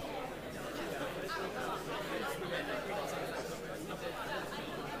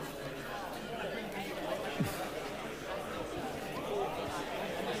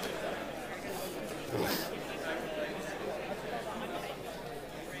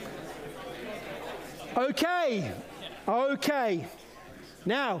 Okay.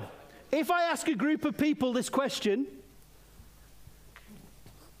 Now, if I ask a group of people this question,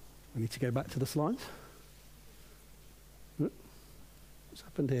 I need to go back to the slides. What's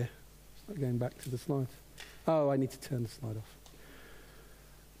happened here? It's not going back to the slides. Oh, I need to turn the slide off.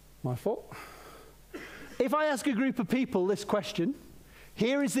 My fault. If I ask a group of people this question,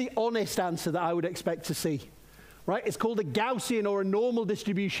 here is the honest answer that I would expect to see. Right? It's called a Gaussian or a normal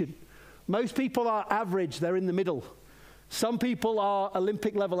distribution. Most people are average, they're in the middle. Some people are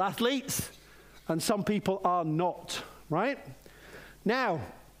Olympic level athletes, and some people are not, right? Now,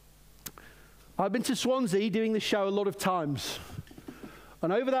 I've been to Swansea doing the show a lot of times.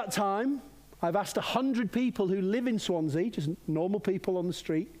 And over that time, I've asked 100 people who live in Swansea, just normal people on the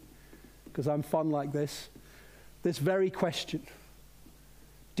street, because I'm fun like this very question.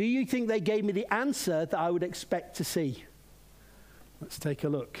 Do you think they gave me the answer that I would expect to see? Let's take a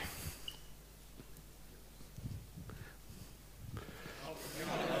look.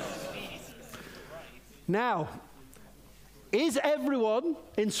 Now, is everyone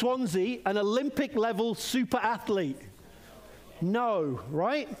in Swansea an Olympic-level super athlete? No,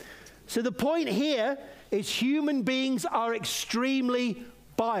 right? So the point here is human beings are extremely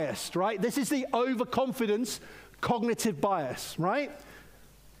biased, right? This is the overconfidence cognitive bias, right?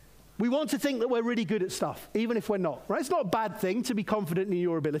 We want to think that we're really good at stuff, even if we're not, right? It's not a bad thing to be confident in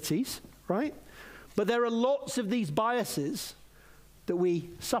your abilities, right? But there are lots of these biases that we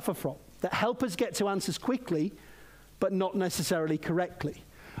suffer from that help us get to answers quickly, but not necessarily correctly.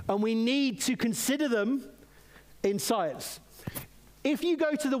 And we need to consider them in science. If you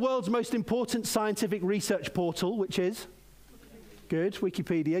go to the world's most important scientific research portal, which is, good,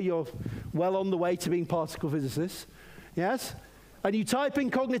 Wikipedia, you're well on the way to being particle physicists, yes? And you type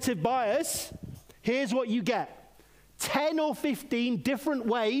in cognitive bias, here's what you get. 10 or 15 different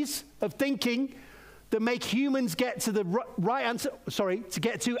ways of thinking that make humans get to the right answer, to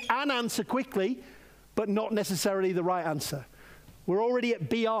get to an answer quickly, but not necessarily the right answer. We're already at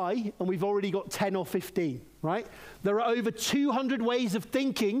BI, and we've already got 10 or 15, right? There are over 200 ways of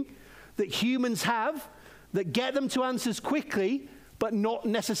thinking that humans have that get them to answers quickly, but not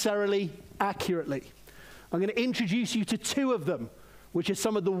necessarily accurately. I'm going to introduce you to 2 of them, which are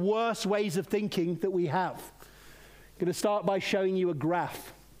some of the worst ways of thinking that we have. I'm going to start by showing you a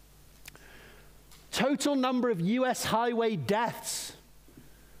graph. Total number of US highway deaths.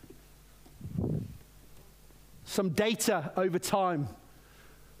 Some data over time.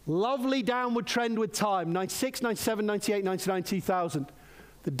 Lovely downward trend with time. 96, 97, 98, 99, 2000.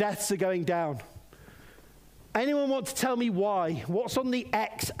 The deaths are going down. Anyone want to tell me why? What's on the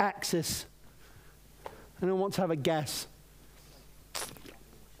x-axis? Anyone want to have a guess?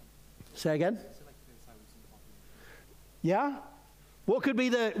 Say again? Yeah? What could be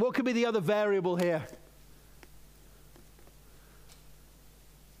the other variable here?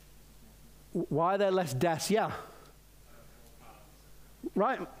 Why are there less deaths? Yeah.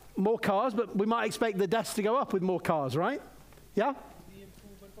 Right, more cars, but we might expect the deaths to go up with more cars, right? Yeah?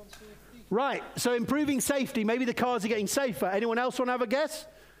 Right, so improving safety, maybe the cars are getting safer. Anyone else want to have a guess?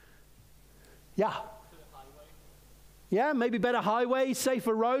 Yeah. Yeah, maybe better highways,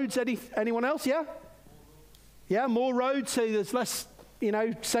 safer roads. Anyone else? Yeah? Yeah, more roads, so there's less,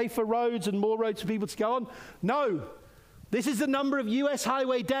 safer roads and more roads for people to go on. No. This is the number of US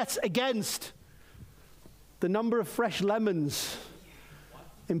highway deaths against the number of fresh lemons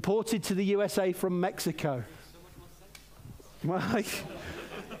imported to the USA from Mexico.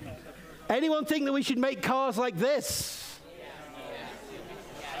 Anyone think that we should make cars like this?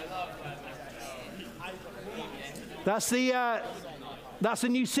 That's the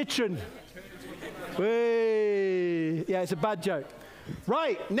new Citroen. Yeah, it's a bad joke.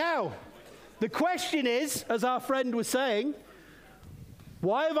 Right, now, the question is, as our friend was saying,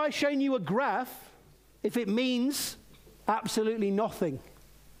 why have I shown you a graph if it means absolutely nothing?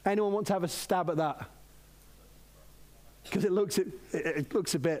 Anyone want to have a stab at that? Because it looks a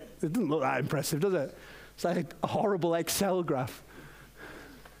bit, it doesn't look that impressive, does it? It's like a horrible Excel graph.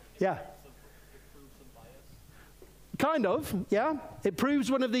 Yeah. Kind of, yeah. It proves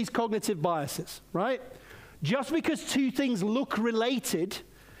one of these cognitive biases, right? Just because 2 things look related,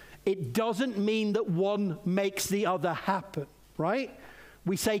 it doesn't mean that one makes the other happen, right?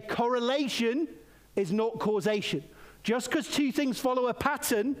 We say correlation is not causation. Just because two things follow a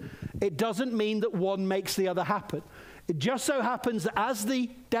pattern, it doesn't mean that one makes the other happen. It just so happens that as the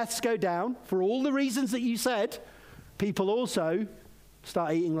deaths go down, for all the reasons that you said, people also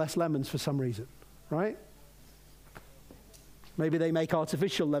start eating less lemons for some reason, right? Maybe they make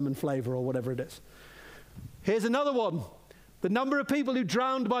artificial lemon flavor or whatever it is. Here's another one. The number of people who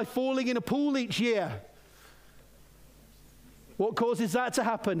drowned by falling in a pool each year. What causes that to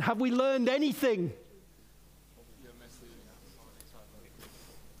happen? Have we learned anything?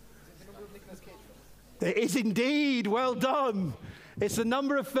 It is indeed. Well done. It's the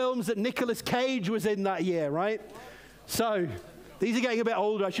number of films that Nicolas Cage was in that year, right? So, these are getting a bit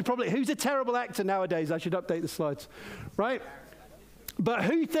older. I should probably, who's a terrible actor nowadays? I should update the slides, right? But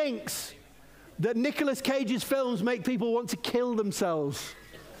who thinks that Nicolas Cage's films make people want to kill themselves?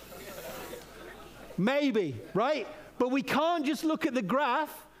 Maybe, right? But we can't just look at the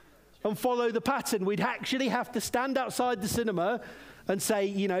graph and follow the pattern. We'd actually have to stand outside the cinema and say,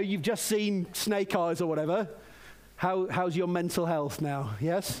 you know, you've just seen Snake Eyes or whatever. How's your mental health now?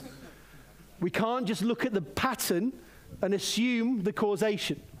 Yes? We can't just look at the pattern and assume the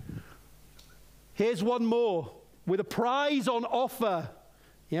causation. Here's one more with a prize on offer.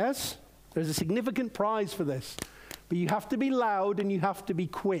 Yes? There's a significant prize for this. But you have to be loud and you have to be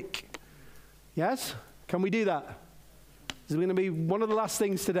quick. Yes? Can we do that? This is going to be one of the last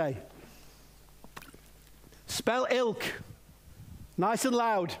things today. Spell ilk. Nice and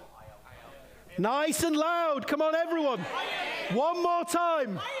loud. Nice and loud. Come on, everyone. One more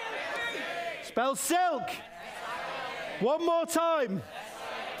time. Spell silk. One more time.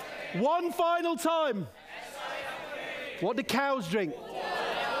 One final time. What do cows drink?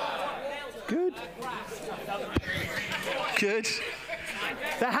 Good. Good.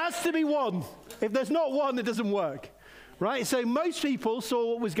 There has to be one. If there's not one, it doesn't work. Right? So most people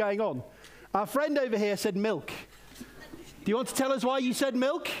saw what was going on. Our friend over here said milk. Do you want to tell us why you said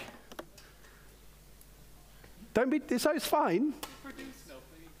milk? Don't be, so it's fine.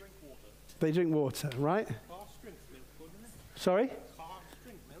 They drink water, right? Sorry?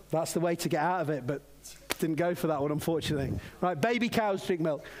 That's the way to get out of it, but didn't go for that one, unfortunately. Right, baby cows drink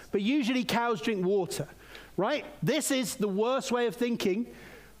milk. But usually cows drink water, right? This is the worst way of thinking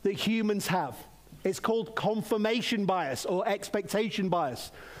that humans have. It's called confirmation bias or expectation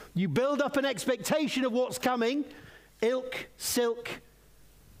bias. You build up an expectation of what's coming, ilk, silk,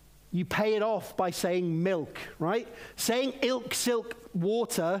 you pay it off by saying milk, right? Saying ilk, silk,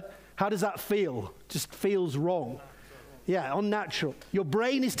 water, how does that feel? Just feels wrong. Yeah, unnatural. Your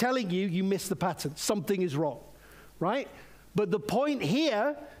brain is telling you you missed the pattern. Something is wrong, right? But the point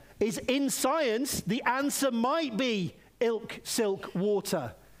here is in science, the answer might be ilk, silk,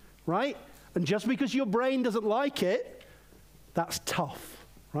 water, right? And just because your brain doesn't like it, that's tough,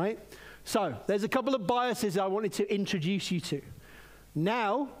 right? So there's a couple of biases I wanted to introduce you to.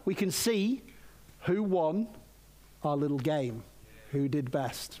 Now we can see who won our little game, who did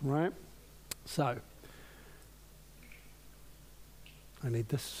best, right? So I need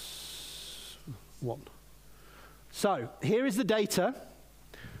this one. So here is the data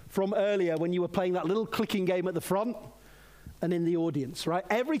from earlier when you were playing that little clicking game at the front and in the audience, right?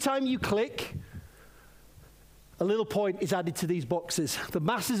 Every time you click, a little point is added to these boxes. The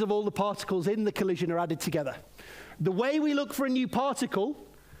masses of all the particles in the collision are added together. The way we look for a new particle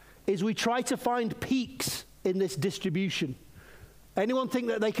is we try to find peaks in this distribution. Anyone think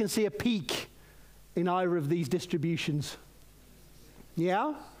that they can see a peak in either of these distributions?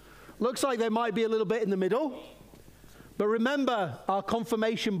 Yeah? Looks like there might be a little bit in the middle. But remember our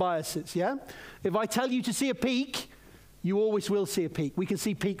confirmation biases, yeah? If I tell you to see a peak, you always will see a peak. We can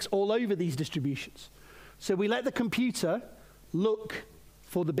see peaks all over these distributions. So we let the computer look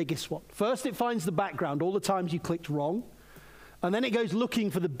for the biggest one. First it finds the background, all the times you clicked wrong. And then it goes looking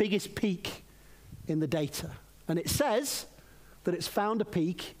for the biggest peak in the data. And it says that it's found a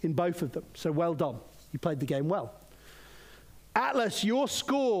peak in both of them. So well done. You played the game well. Atlas, your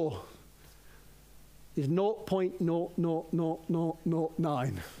score is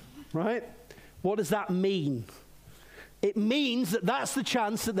 0.00009, right? What does that mean? It means that that's the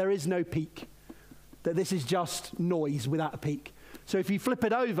chance that there is no peak, that this is just noise without a peak. So if you flip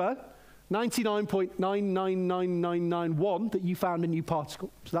it over, 99.999991 that you found a new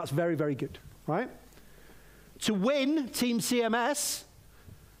particle. So that's very, very good, right? To win Team CMS,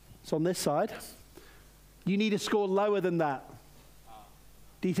 it's on this side, you need a score lower than that.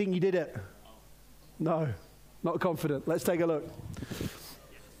 Do you think you did it? No, not confident. Let's take a look.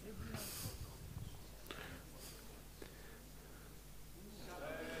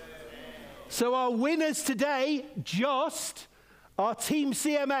 So our winners today just are Team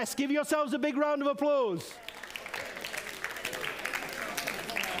CMS. Give yourselves a big round of applause.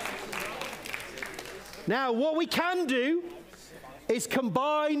 Now, what we can do is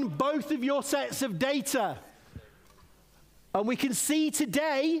combine both of your sets of data. And we can see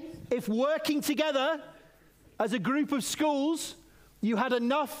today if working together as a group of schools, you had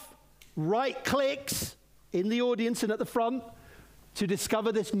enough right clicks in the audience and at the front to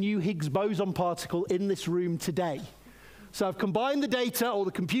discover this new Higgs boson particle in this room today. So I've combined the data, or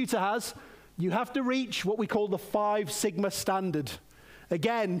the computer has. You have to reach what we call the 5 sigma standard.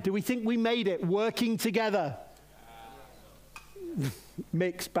 Again, do we think we made it working together?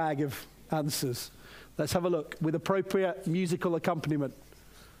 Mixed bag of answers. Let's have a look with appropriate musical accompaniment.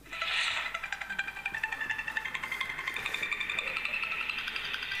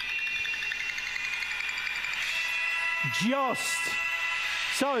 Just.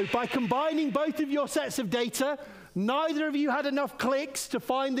 So, by combining both of your sets of data, neither of you had enough clicks to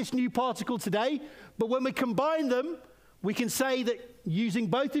find this new particle today, but when we combine them, we can say that using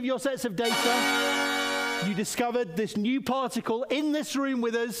both of your sets of data, you discovered this new particle in this room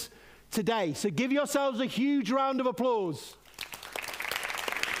with us today. So give yourselves a huge round of applause.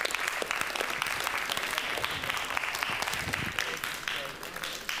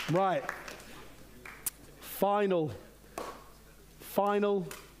 Right. Final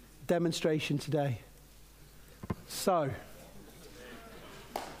demonstration today. So,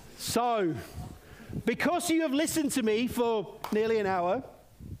 because you have listened to me for nearly an hour,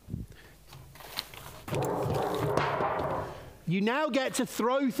 you now get to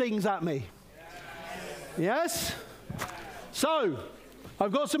throw things at me. Yes? So,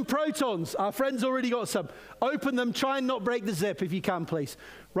 I've got some protons. Our friend's already got some. Open them. Try and not break the zip if you can, please.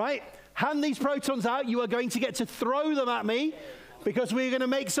 Right? Hand these protons out. You are going to get to throw them at me because we're going to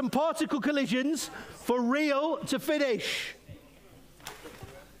make some particle collisions for real to finish.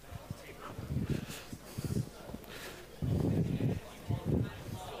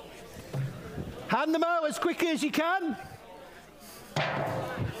 Hand them out as quickly as you can.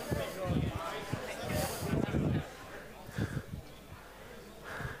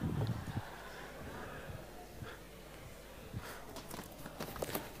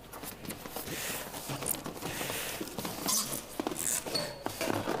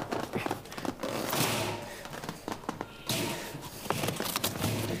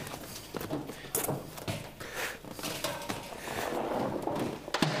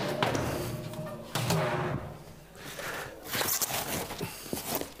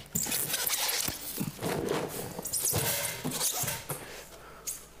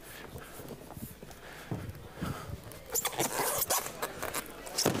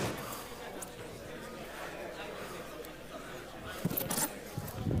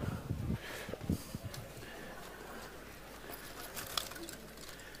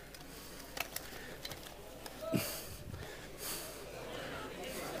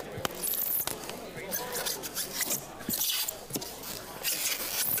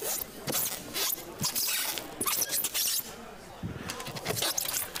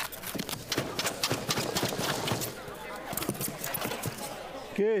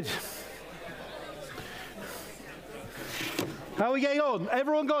 Good. How are we getting on?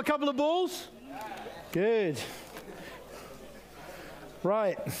 Everyone got a couple of balls? Good.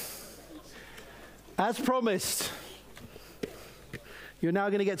 Right. As promised, you're now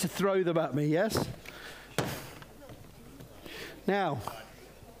going to get to throw them at me, yes? Now,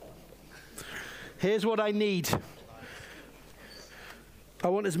 here's what I need. I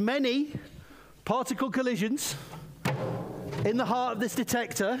want as many particle collisions in the heart of this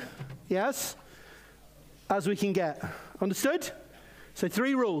detector, yes, as we can get. Understood? So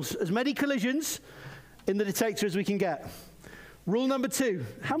 3 rules. As many collisions in the detector as we can get. Rule number 2.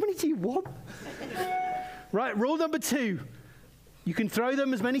 How many do you want? Right, rule number 2. You can throw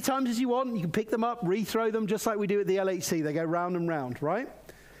them as many times as you want. You can pick them up, re-throw them, just like we do at the LHC. They go round and round, right?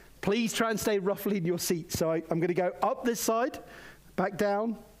 Please try and stay roughly in your seat. So I'm going to go up this side, back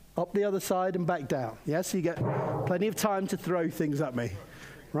down, up the other side, and back down. Yeah, so you get plenty of time to throw things at me,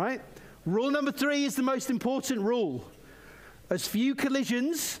 right? Rule number 3 is the most important rule. As few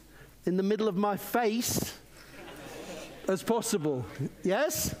collisions in the middle of my face as possible.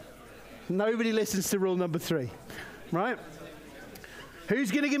 Yes? Nobody listens to rule number 3, right?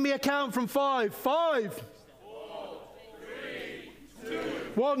 Who's going to give me a count from 5? 5, 4, 3, 2,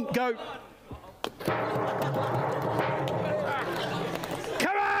 1, go.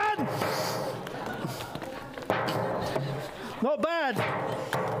 Come on! Not bad.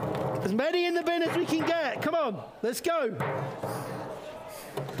 As many in the bin as we can get. Come on, let's go.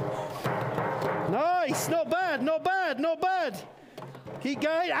 Nice, not bad, not bad, not bad. Keep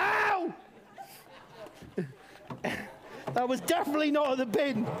going. Ow! That was definitely not at the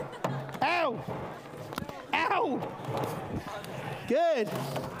bin. Ow! Ow! Good.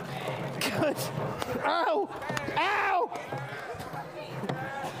 Good. Ow! Ow!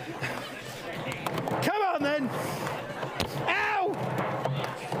 Come on then. Ow!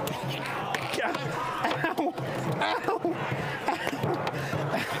 Ow! Ow!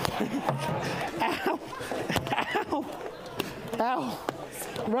 Ow! Ow! Ow!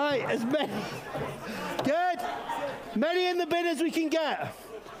 Right, as many. Good. Many in the bin as we can get.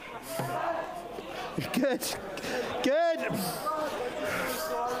 Good. Good.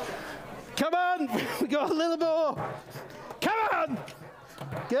 Come on. We got a little more. Come on.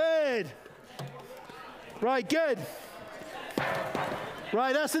 Good. Right, good.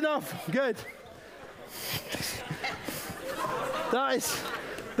 Right, that's enough. Good. That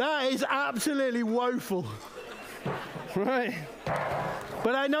is absolutely woeful. Right.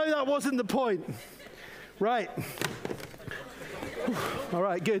 But I know that wasn't the point. Right. All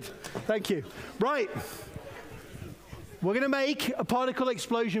right, good. Thank you. Right. We're going to make a particle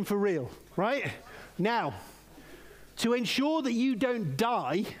explosion for real, right? Now, to ensure that you don't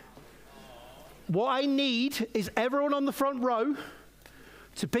die, what I need is everyone on the front row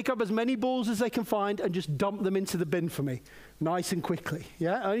to pick up as many balls as they can find and just dump them into the bin for me, nice and quickly.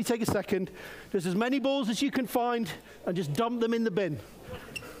 Yeah, only take a second. Just as many balls as you can find and just dump them in the bin.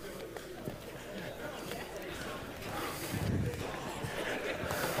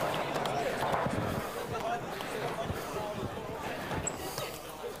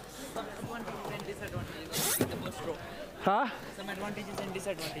 Huh? Some advantages and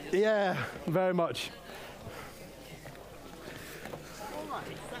disadvantages. Yeah, very much.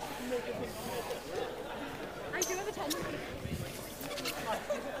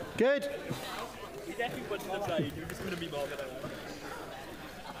 Good.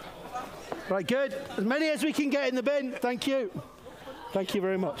 Right, good. As many as we can get in the bin. Thank you. Thank you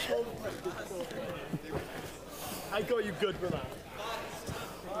very much. I got you good with that.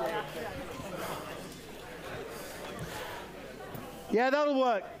 Yeah, that'll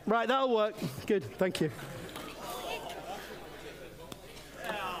work. Right, that'll work. Good, thank you.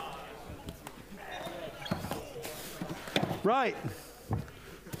 Right.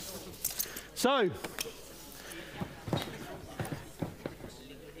 So,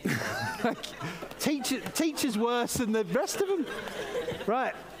 teacher's worse than the rest of them.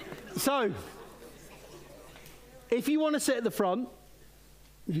 Right. So, if you want to sit at the front,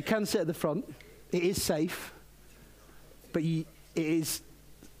 you can sit at the front. It is safe, but it is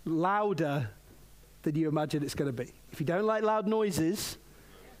louder than you imagine it's going to be. If you don't like loud noises,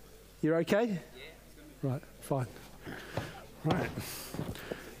 you're okay? Right, fine. Right.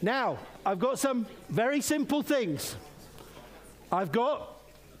 Now, I've got some very simple things. I've got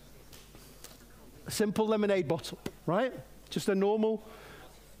a simple lemonade bottle, right? Just a normal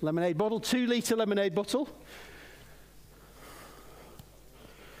lemonade bottle, 2-liter lemonade bottle.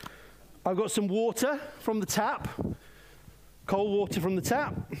 I've got some water from the tap, cold water from the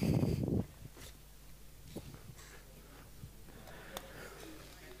tap.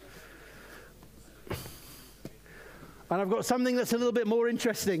 And I've got something that's a little bit more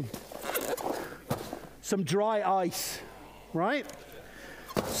interesting. Some dry ice, right?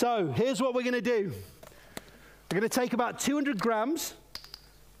 So here's what we're going to do. We're going to take about 200 grams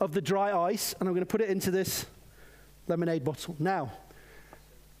of the dry ice, and I'm going to put it into this lemonade bottle. Now,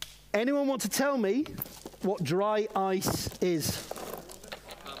 anyone want to tell me what dry ice is?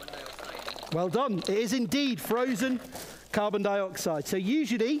 Carbon dioxide. Well done. It is indeed frozen carbon dioxide. So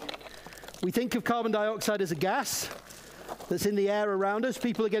usually, we think of carbon dioxide as a gas that's in the air around us.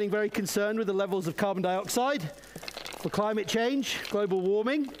 People are getting very concerned with the levels of carbon dioxide for climate change, global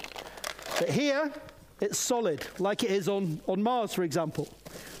warming. But here, it's solid, like it is on Mars, for example.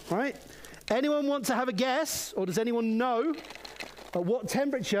 Right? Anyone want to have a guess, or does anyone know at what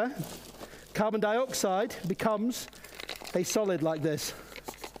temperature carbon dioxide becomes a solid like this?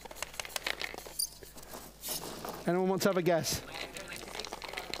 Anyone want to have a guess?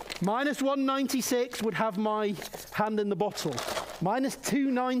 Minus 196 would have my hand in the bottle. Minus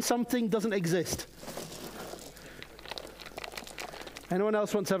 29 something doesn't exist. Anyone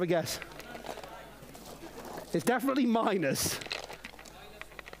else want to have a guess? It's definitely minus.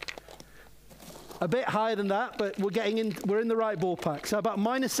 A bit higher than that, but we're in the right ballpark. So about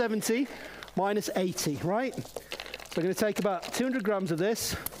minus 70, minus 80, right? So we're going to take about 200 grams of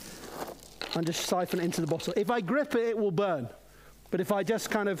this and just siphon it into the bottle. If I grip it, it will burn. But if I just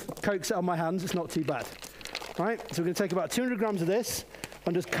kind of coax it on my hands, it's not too bad. Right? So we're going to take about 200 grams of this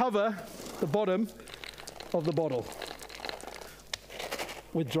and just cover the bottom of the bottle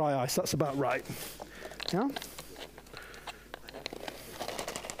with dry ice. That's about right. Yeah?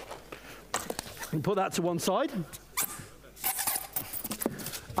 And put that to one side.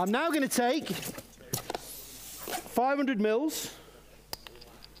 I'm now going to take 500 mils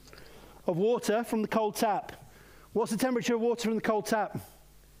of water from the cold tap. What's the temperature of water from the cold tap?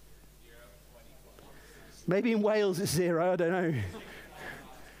 Maybe in Wales it's 0, I don't know.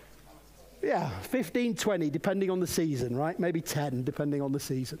 Yeah, 15, 20, depending on the season, right? Maybe 10, depending on the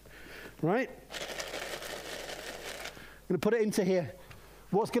season, right? I'm going to put it into here.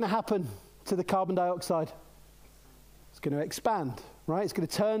 What's going to happen to the carbon dioxide? It's going to expand, right? It's going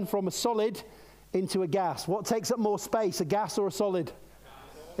to turn from a solid into a gas. What takes up more space, a gas or a solid?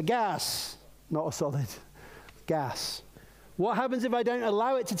 A gas, not a solid. Gas. What happens if I don't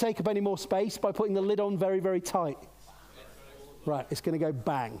allow it to take up any more space by putting the lid on very, very tight? Right, it's going to go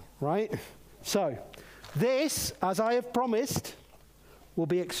bang, right? So, this, as I have promised, will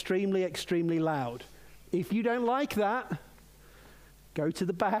be extremely, extremely loud. If you don't like that, go to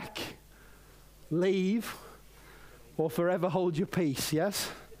the back, leave, or forever hold your peace,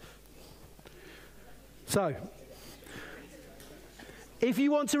 yes? So, if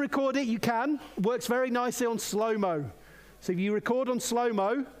you want to record it, you can. Works very nicely on slow-mo. So if you record on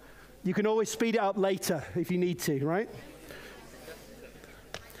slow-mo, you can always speed it up later if you need to, right?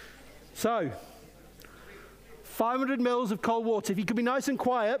 So, 500 mils of cold water. If you can be nice and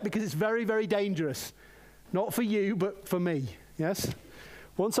quiet, because it's very, very dangerous. Not for you, but for me, yes?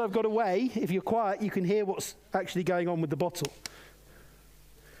 Once I've got away, if you're quiet, you can hear what's actually going on with the bottle.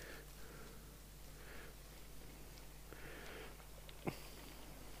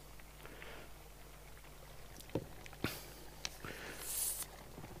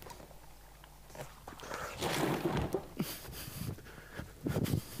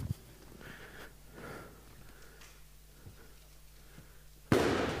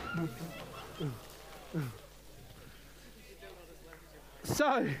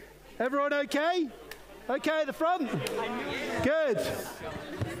 So, everyone okay? Okay at the front? Good.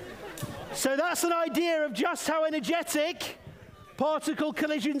 So that's an idea of just how energetic particle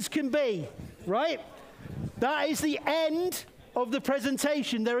collisions can be, right? That is the end of the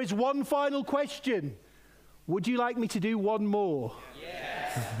presentation. There is one final question. Would you like me to do one more?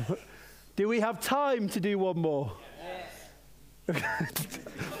 Yes. Do we have time to do one more? Yes.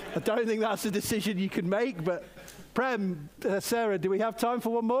 I don't think that's a decision you can make, but Prem, Sarah, do we have time for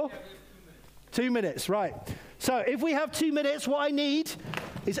one more? 2 minutes, right. So if we have 2 minutes, what I need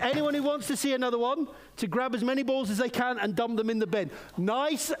is anyone who wants to see another one to grab as many balls as they can and dump them in the bin.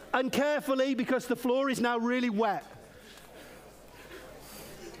 Nice and carefully, because the floor is now really wet.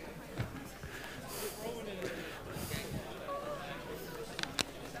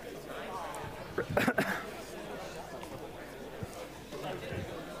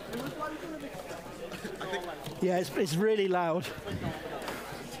 Yeah, it's really loud.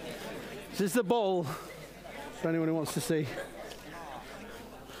 This is the ball, for anyone who wants to see.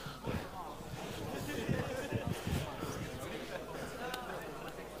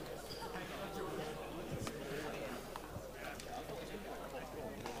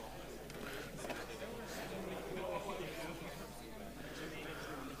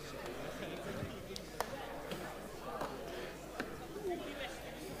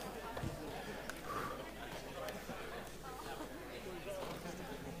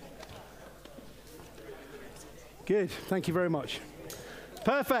 Good, thank you very much.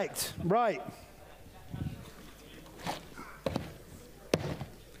 Perfect, right.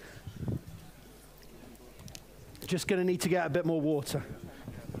 Just going to need to get a bit more water.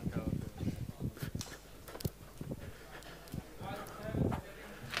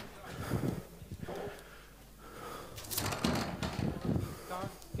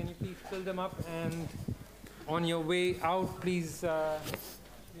 Can you please fill them up, and on your way out, please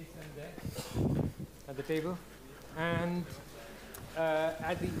place them there at the table. And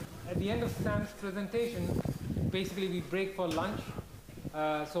at the end of Sam's presentation, basically we break for lunch.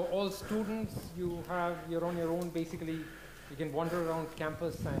 So all students, you're on your own. Basically, you can wander around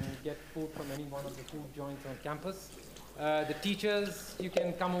campus and get food from any one of the food joints on campus. The teachers, you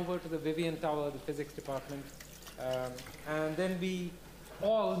can come over to the Vivian Tower, the physics department, and then we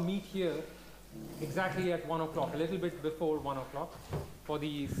all meet here exactly at 1 o'clock, a little bit before 1 o'clock, for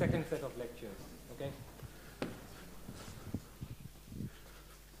the second set of lectures. Okay.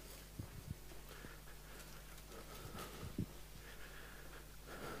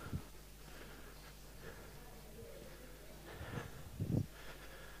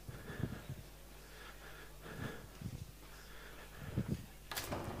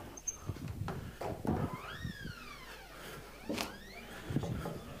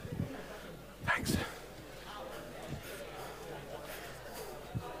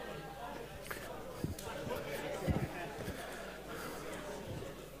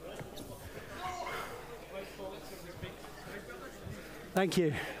 Thank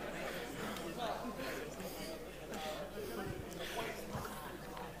you.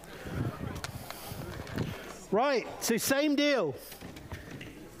 Right, so same deal.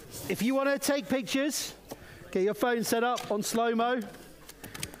 If you want to take pictures, get your phone set up on slow-mo.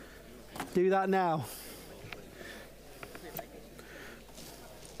 Do that now.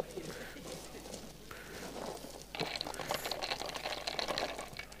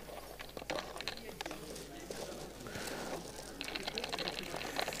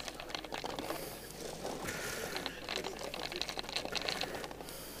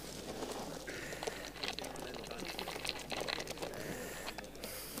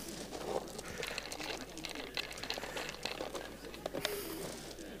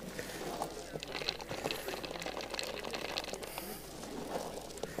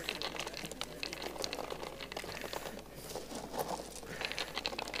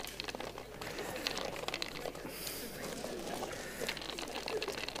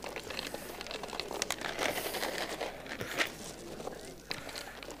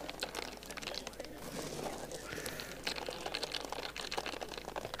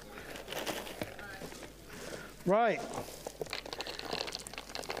 Right.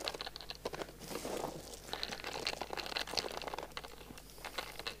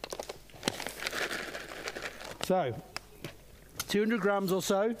 So, 200 grams or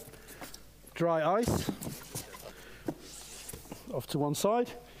so dry ice off to one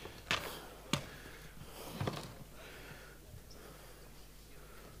side.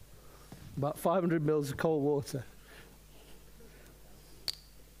 About 500 mils of cold water.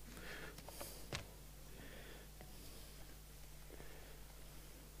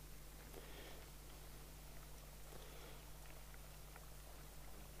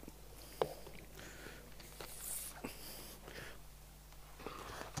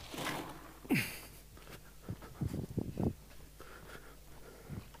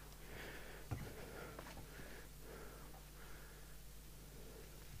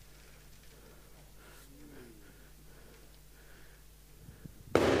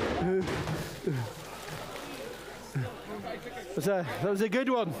 That was a good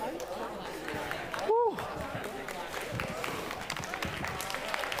one. Woo.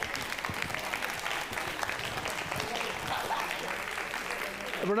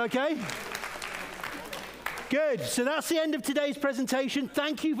 Everyone okay? Good. So that's the end of today's presentation.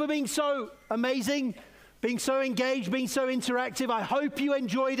 Thank you for being so amazing, being so engaged, being so interactive. I hope you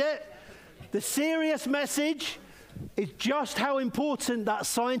enjoyed it. The serious message is just how important that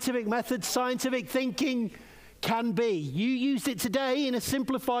scientific method, scientific thinking can be. You used it today in a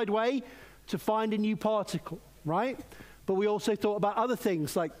simplified way to find a new particle, right? But we also thought about other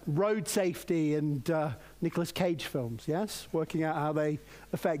things like road safety and Nicolas Cage films, yes? Working out how they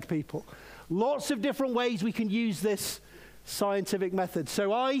affect people. Lots of different ways we can use this scientific method.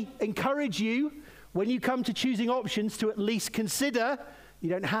 So I encourage you, when you come to choosing options, to at least consider, you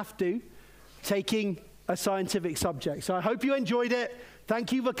don't have to, taking a scientific subject. So I hope you enjoyed it.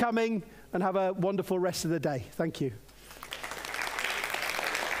 Thank you for coming, and have a wonderful rest of the day. Thank you.